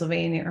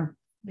Pennsylvania, or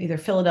either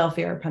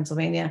Philadelphia or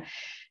Pennsylvania,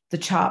 the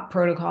CHOP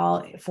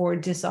protocol for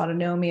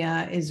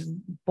dysautonomia, is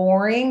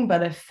boring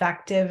but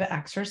effective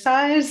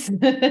exercise.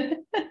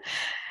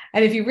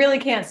 And if you really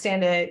can't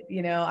stand it,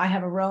 I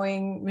have a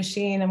rowing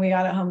machine and we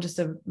got at home just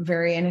a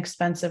very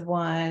inexpensive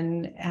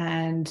one,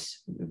 and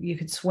you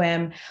could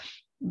swim.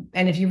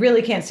 And if you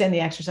really can't stand the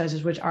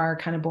exercises, which are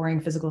kind of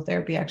boring physical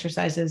therapy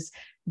exercises,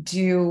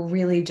 do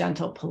really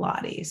gentle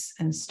Pilates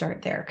and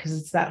start there, because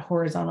it's that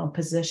horizontal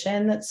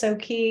position that's so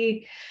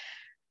key.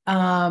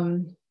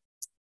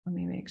 Let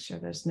me make sure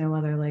there's no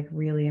other like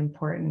really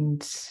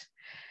important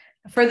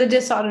for the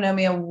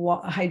dysautonomia.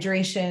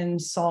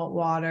 Hydration, salt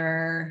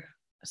water,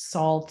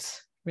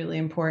 salt, really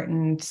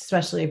important,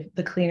 especially if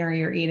the cleaner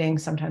you're eating,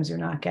 sometimes you're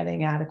not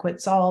getting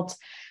adequate salt.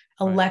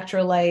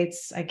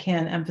 Electrolytes, I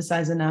can't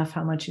emphasize enough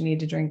how much you need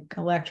to drink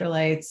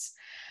electrolytes.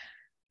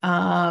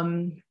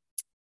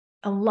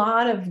 A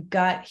lot of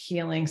gut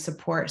healing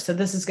support. So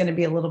this is going to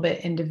be a little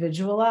bit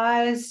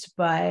individualized,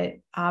 but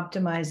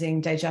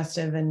optimizing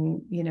digestive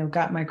and,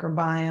 gut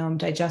microbiome,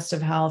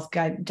 digestive health,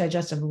 gut,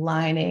 digestive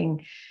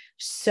lining,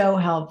 so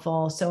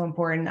helpful, so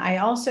important. I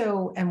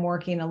also am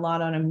working a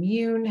lot on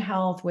immune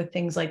health with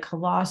things like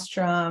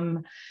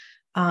colostrum,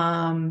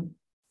 immune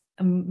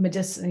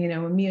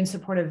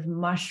supportive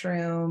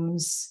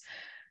mushrooms.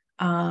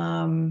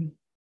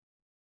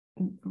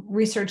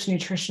 Research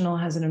Nutritional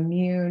has an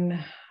immune,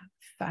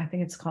 I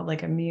think it's called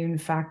like immune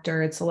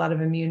factor. It's a lot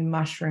of immune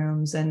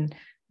mushrooms and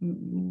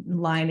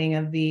lining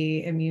of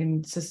the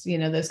immune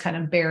system, those kind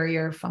of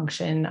barrier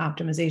function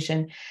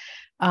optimization.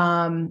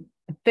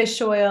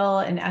 Fish oil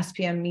and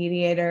SPM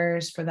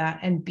mediators for that,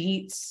 and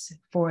beets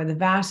for the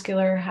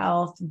vascular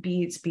health,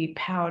 beet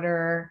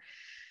powder,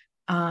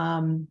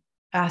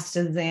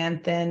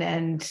 astaxanthin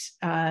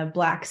and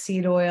black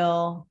seed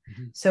oil.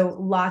 Mm-hmm. So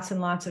lots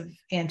and lots of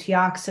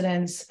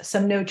antioxidants.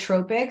 Some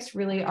nootropics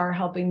really are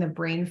helping the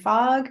brain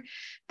fog.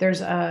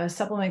 There's a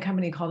supplement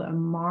company called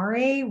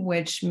Amare,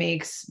 which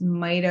makes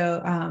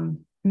Menta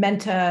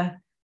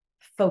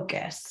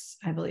Focus,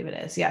 I believe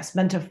it is. Yes,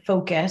 Menta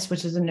Focus,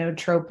 which is a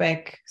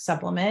nootropic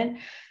supplement.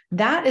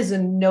 That is a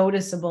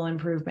noticeable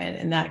improvement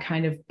in that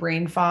kind of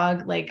brain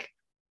fog, like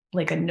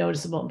a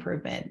noticeable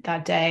improvement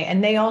that day.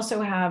 And they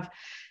also have,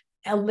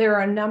 there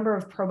are a number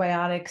of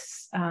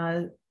probiotics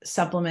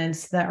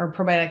supplements that are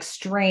probiotic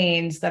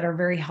strains that are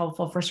very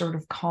helpful for sort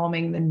of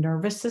calming the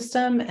nervous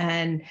system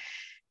and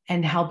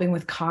helping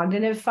with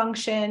cognitive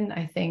function.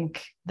 I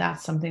think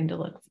that's something to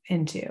look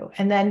into.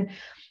 And then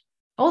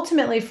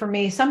ultimately for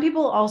me, some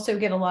people also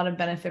get a lot of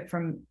benefit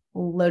from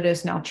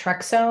low-dose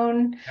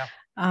naltrexone. Yeah.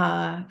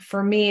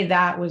 For me,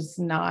 that was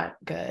not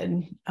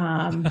good.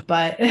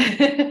 But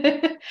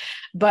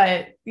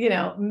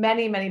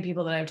many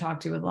people that I've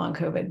talked to with long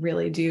COVID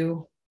really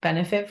do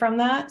benefit from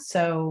that.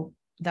 So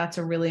that's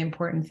a really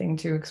important thing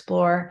to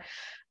explore.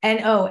 And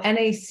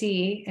NAC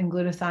and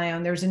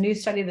glutathione. There's a new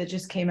study that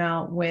just came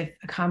out with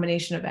a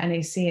combination of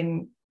NAC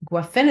and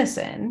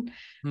guaifenesin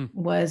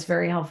was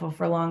very helpful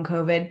for long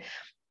COVID.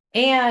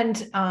 And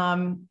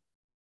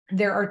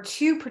there are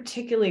two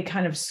particularly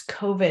kind of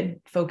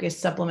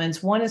COVID-focused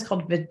supplements. One is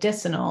called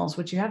medicinals,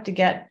 which you have to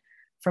get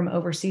from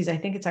overseas. I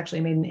think it's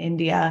actually made in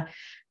India,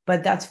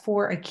 but that's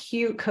for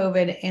acute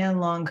COVID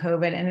and long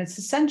COVID. And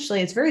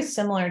it's very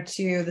similar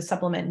to the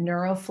supplement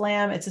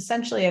Neuroflam. It's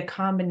essentially a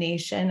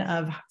combination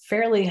of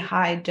fairly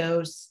high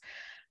dose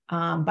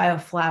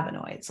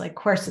bioflavonoids like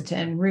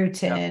quercetin,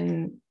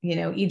 rutin,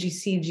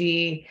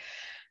 EGCG.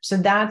 So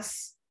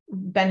that's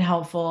been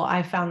helpful.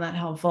 I found that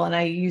helpful, and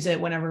I use it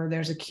whenever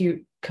there's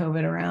acute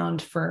COVID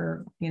around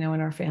for, in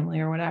our family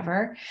or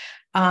whatever.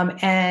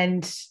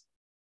 And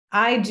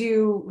I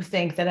do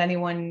think that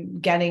anyone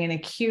getting an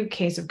acute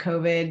case of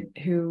COVID,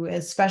 who,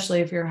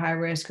 especially if you're high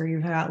risk or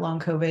you've got long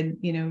COVID,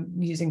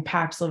 using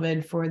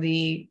Paxlovid for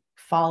the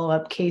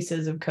follow-up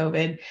cases of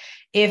COVID,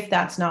 if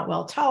that's not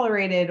well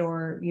tolerated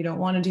or you don't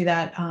want to do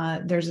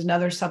that, there's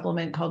another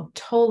supplement called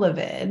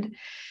Tolavid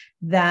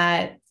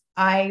that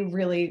I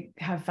really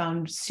have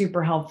found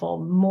super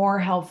helpful, more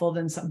helpful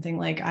than something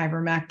like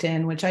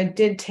ivermectin, which I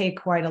did take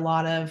quite a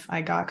lot of.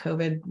 I got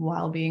COVID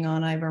while being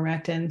on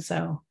ivermectin,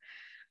 so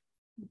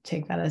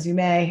take that as you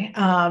may.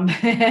 But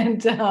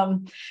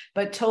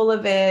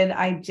Tolavid,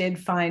 I did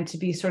find to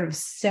be sort of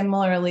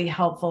similarly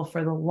helpful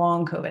for the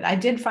long COVID. I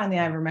did find the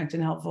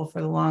ivermectin helpful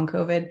for the long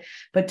COVID,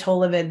 but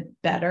Tolavid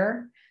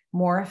better,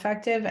 more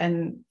effective,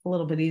 and a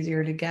little bit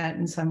easier to get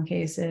in some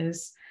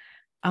cases.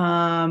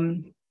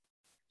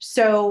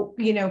 So,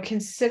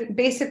 consider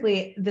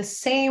basically the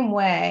same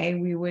way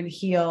we would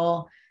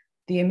heal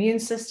the immune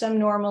system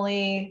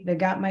normally, the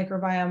gut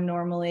microbiome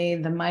normally,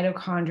 the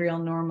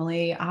mitochondrial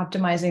normally,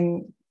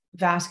 optimizing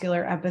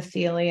vascular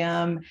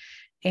epithelium,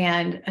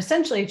 and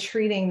essentially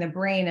treating the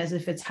brain as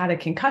if it's had a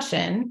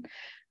concussion,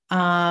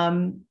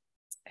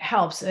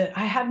 helps.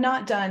 I have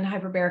not done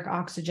hyperbaric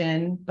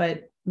oxygen,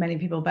 but many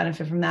people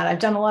benefit from that. I've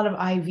done a lot of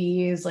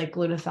IVs like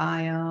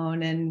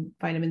glutathione and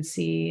vitamin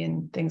C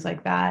and things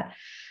like that.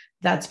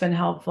 That's been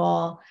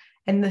helpful.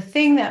 And the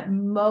thing that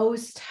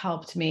most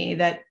helped me,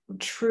 that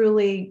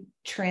truly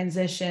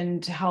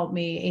transitioned to help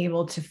me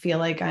able to feel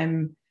like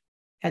I'm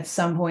at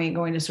some point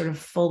going to sort of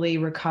fully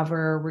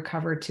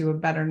recover to a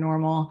better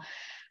normal,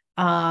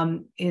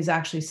 is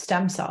actually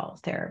stem cell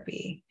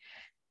therapy.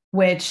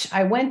 which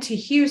I went to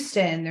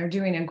Houston. They're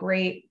doing a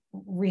great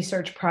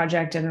research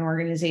project at an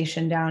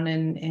organization down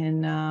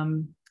in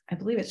I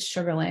believe it's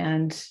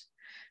Sugarland,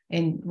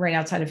 in right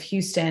outside of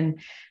Houston.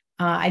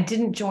 I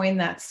didn't join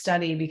that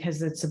study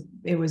because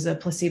it was a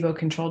placebo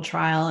controlled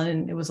trial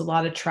and it was a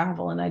lot of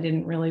travel, and I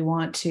didn't really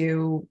want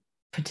to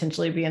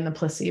potentially be in the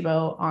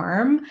placebo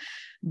arm.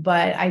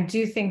 But I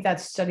do think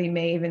that study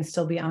may even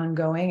still be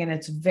ongoing, and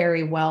it's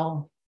very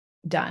well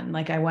done.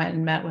 Like I went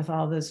and met with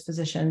all those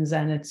physicians,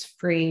 and it's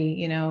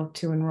free,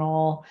 to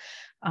enroll.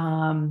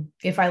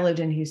 If I lived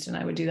in Houston,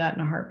 I would do that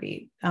in a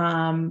heartbeat.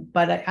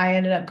 But I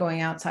ended up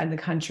going outside the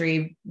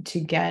country to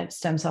get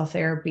stem cell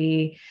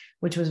therapy,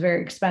 which was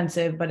very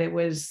expensive, but it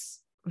was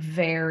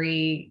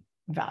very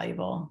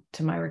valuable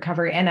to my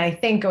recovery. And I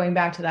think going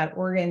back to that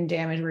organ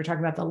damage, we were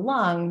talking about the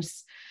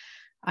lungs.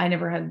 I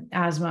never had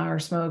asthma or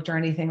smoked or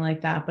anything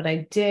like that, but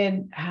I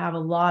did have a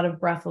lot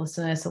of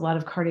breathlessness, a lot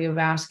of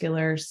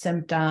cardiovascular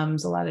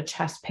symptoms, a lot of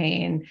chest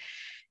pain.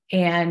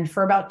 And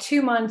for about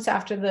 2 months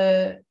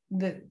after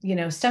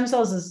stem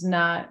cells is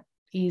not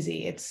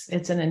easy.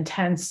 It's an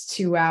intense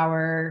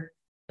 2-hour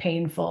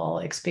painful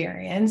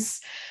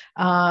experience.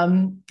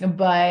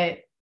 But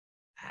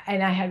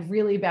and I had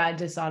really bad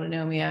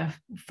dysautonomia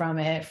from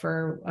it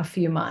for a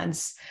few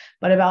months,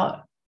 but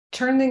about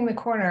turning the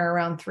corner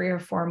around 3 or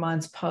 4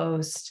 months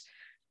post,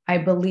 I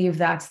believe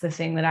that's the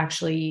thing that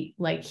actually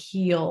like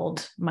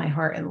healed my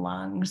heart and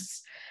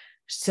lungs.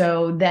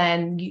 So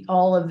then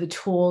all of the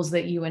tools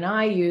that you and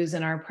I use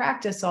in our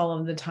practice all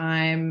of the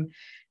time,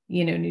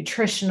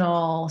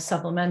 nutritional,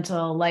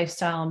 supplemental,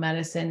 lifestyle,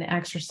 medicine,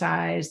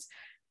 exercise,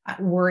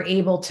 were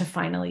able to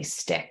finally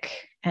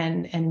stick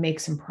and make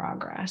some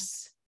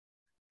progress.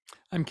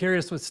 I'm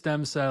curious with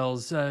stem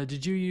cells.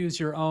 Did you use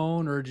your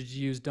own or did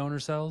you use donor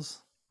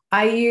cells?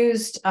 I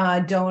used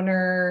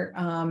donor,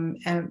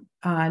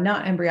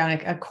 not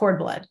embryonic, cord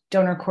blood,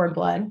 donor cord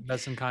blood.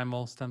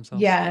 Mesenchymal stem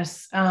cells?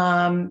 Yes,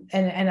 and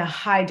a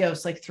high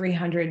dose, like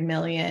 300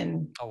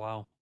 million. Oh,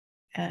 wow.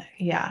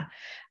 Yeah.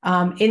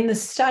 In the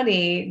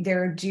study,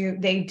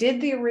 they did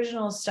the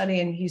original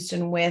study in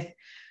Houston with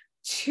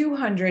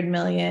 200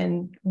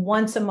 million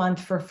once a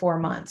month for 4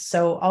 months.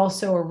 So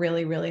also a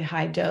really, really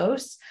high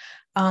dose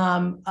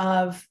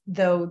of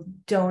the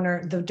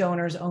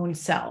donor's own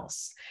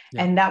cells.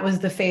 Yeah. And that was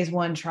the phase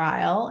 1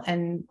 trial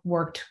and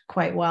worked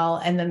quite well.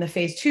 And then the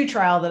phase 2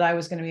 trial that I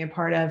was going to be a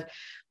part of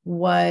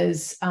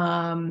was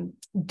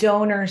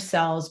donor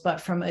cells,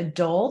 but from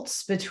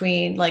adults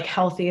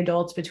healthy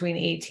adults between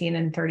 18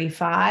 and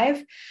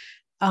 35.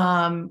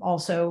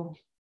 Also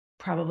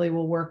probably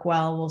will work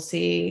well. We'll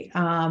see.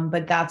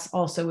 But that's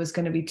also was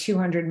going to be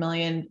 200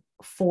 million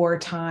 4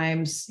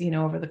 times,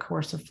 over the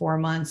course of 4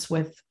 months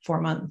with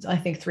 4 months, I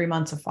think 3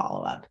 months of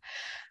follow-up.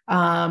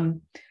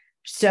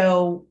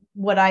 So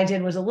what I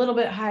did was a little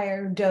bit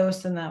higher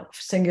dose than that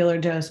singular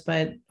dose,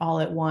 but all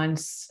at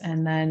once.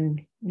 And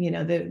then,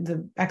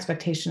 the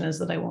expectation is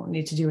that I won't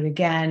need to do it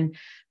again.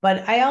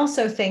 But I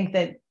also think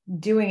that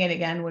doing it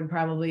again would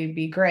probably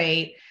be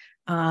great.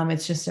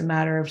 It's just a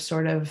matter of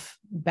sort of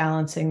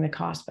balancing the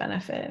cost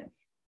benefit.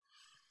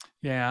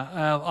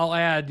 Yeah, I'll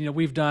add,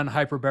 we've done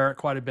hyperbaric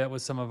quite a bit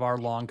with some of our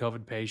long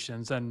COVID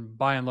patients, and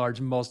by and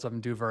large, most of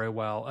them do very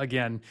well.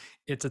 Again,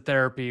 it's a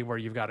therapy where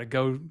you've got to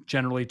go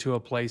generally to a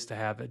place to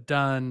have it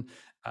done.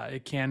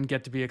 It can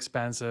get to be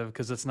expensive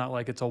because it's not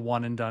like it's a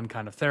one and done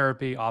kind of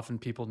therapy. Often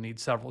people need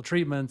several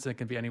treatments. It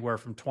can be anywhere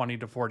from 20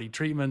 to 40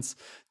 treatments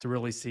to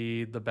really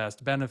see the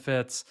best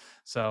benefits.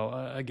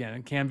 So again,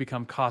 it can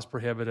become cost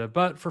prohibitive,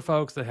 but for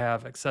folks that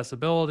have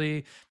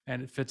accessibility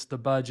and it fits the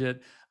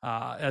budget,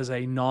 as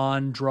a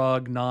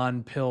non-drug,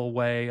 non-pill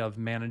way of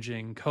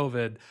managing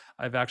COVID,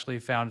 I've actually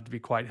found it to be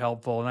quite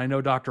helpful. And I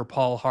know Dr.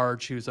 Paul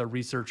Harch, who's a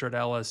researcher at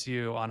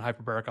LSU on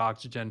hyperbaric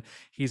oxygen,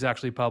 he's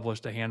actually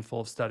published a handful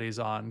of studies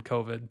on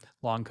COVID,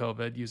 long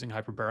COVID, using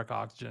hyperbaric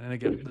oxygen. And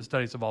again, the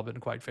studies have all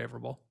been quite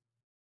favorable.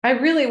 I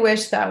really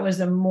wish that was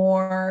a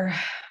more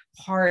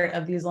part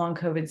of these long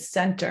COVID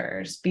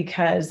centers,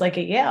 because like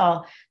at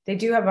Yale, they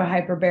do have a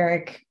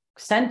hyperbaric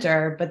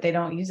center, but they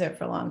don't use it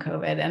for long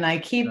COVID. And I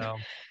keep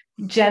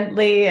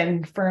gently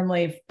and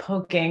firmly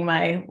poking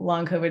my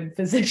long COVID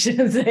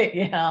physicians at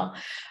Yale.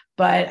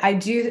 But I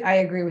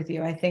agree with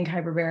you. I think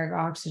hyperbaric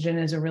oxygen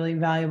is a really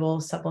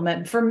valuable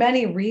supplement for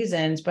many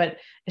reasons, but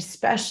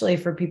especially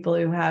for people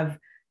who have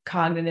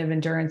cognitive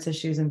endurance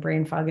issues and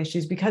brain fog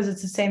issues, because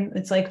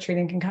it's like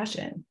treating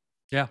concussion.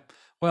 Yeah.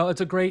 Well,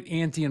 it's a great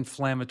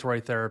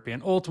anti-inflammatory therapy.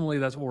 And ultimately,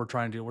 that's what we're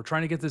trying to do. We're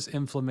trying to get this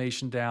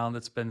inflammation down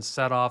that's been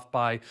set off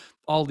by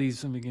all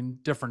these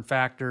different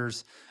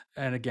factors.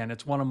 And again,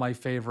 it's one of my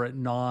favorite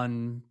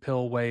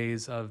non-pill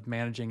ways of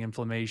managing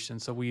inflammation.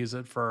 So we use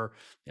it for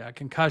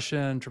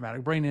concussion,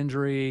 traumatic brain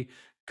injury,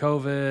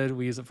 COVID.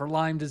 We use it for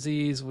Lyme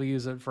disease. We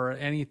use it for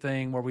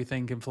anything where we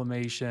think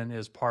inflammation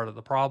is part of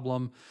the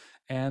problem.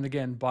 And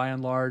again, by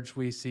and large,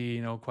 we see,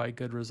 quite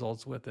good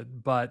results with it.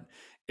 But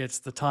it's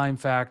the time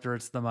factor,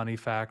 it's the money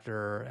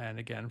factor. And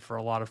again, for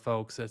a lot of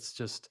folks, it's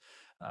just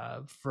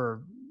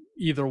for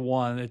either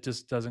one, it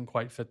just doesn't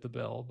quite fit the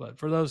bill. But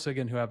for those,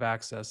 again, who have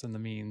access and the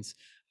means,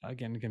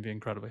 again, it can be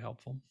incredibly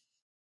helpful.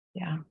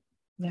 Yeah.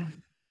 Yeah.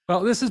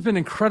 Well, this has been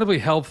incredibly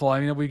helpful. I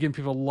mean, we give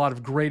people a lot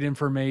of great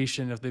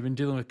information if they've been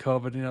dealing with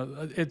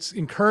COVID. It's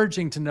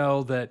encouraging to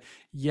know that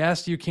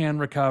yes, you can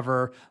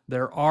recover.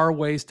 There are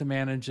ways to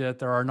manage it.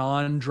 There are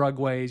non-drug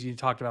ways. You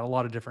talked about a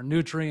lot of different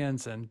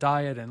nutrients and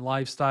diet and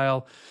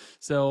lifestyle.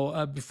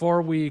 So,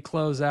 before we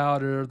close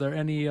out, are there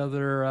any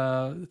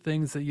other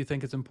things that you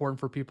think is important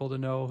for people to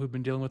know who've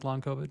been dealing with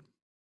long COVID?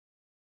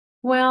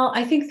 Well,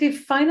 I think the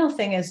final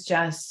thing is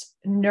just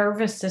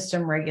nervous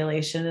system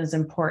regulation is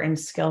important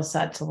skill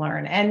set to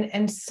learn.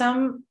 And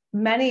some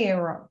many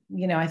are,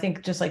 I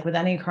think just like with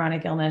any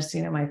chronic illness,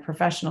 my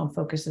professional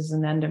focus is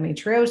in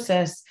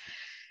endometriosis,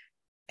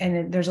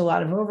 and there's a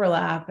lot of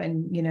overlap,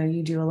 and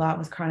you do a lot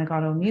with chronic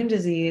autoimmune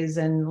disease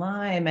and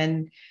Lyme,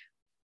 and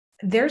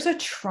there's a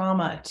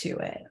trauma to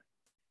it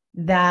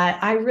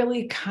that I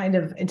really kind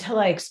of, until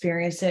I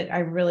experienced it, I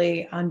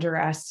really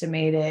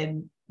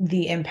underestimated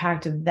the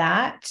impact of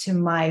that to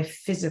my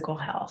physical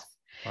health.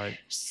 Right.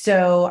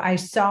 So I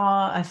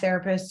saw a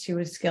therapist who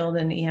was skilled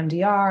in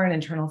EMDR and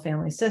internal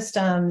family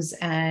systems,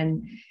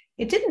 and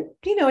it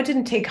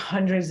didn't take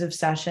hundreds of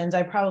sessions.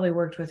 I probably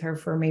worked with her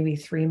for maybe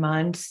 3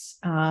 months,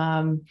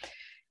 5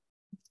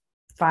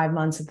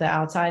 months at the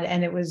outside,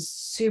 and it was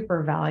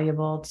super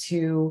valuable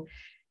to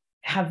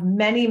have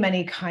many,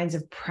 many kinds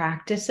of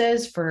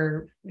practices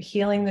for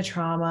healing the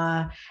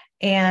trauma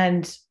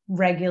and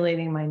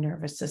regulating my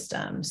nervous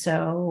system.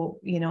 So,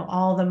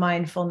 all the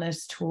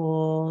mindfulness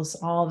tools,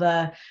 all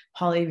the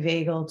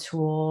polyvagal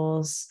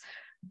tools,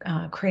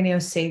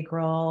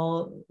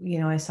 craniosacral,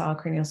 I saw a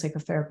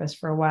craniosacral therapist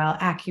for a while,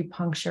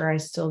 acupuncture, I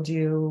still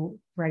do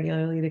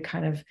regularly to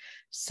kind of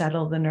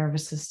settle the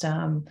nervous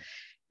system.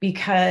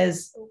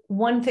 Because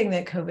one thing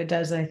that COVID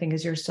does, that I think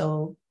is you're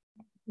still,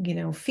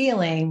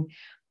 feeling,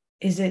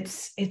 is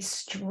it's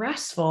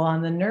stressful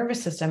on the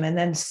nervous system. And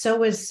then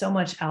so is so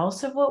much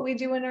else of what we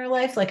do in our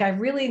life. Like I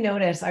really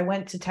noticed, I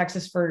went to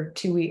Texas for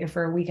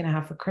a week and a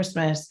half for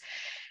Christmas,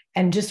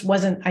 and just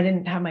I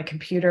didn't have my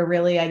computer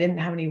really. I didn't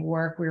have any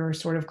work. We were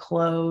sort of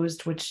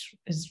closed, which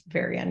is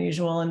very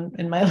unusual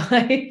in my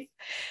life.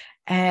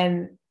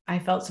 And I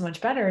felt so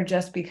much better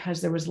just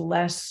because there was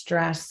less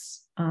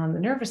stress on the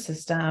nervous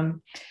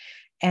system.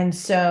 And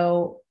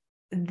so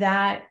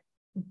that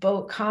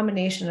both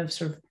combination of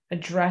sort of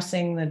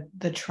addressing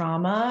the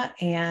trauma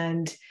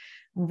and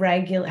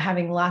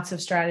having lots of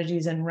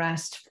strategies and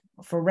rest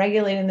for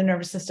regulating the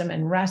nervous system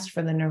and rest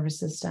for the nervous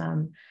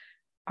system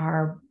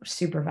are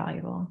super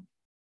valuable.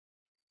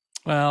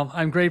 Well,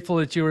 I'm grateful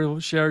that you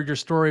shared your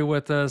story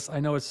with us. I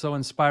know it's so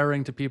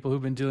inspiring to people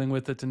who've been dealing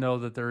with it to know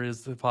that there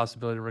is the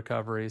possibility of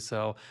recovery.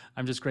 So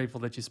I'm just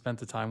grateful that you spent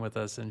the time with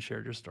us and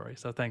shared your story.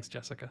 So thanks,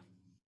 Jessica.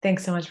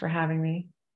 Thanks so much for having me.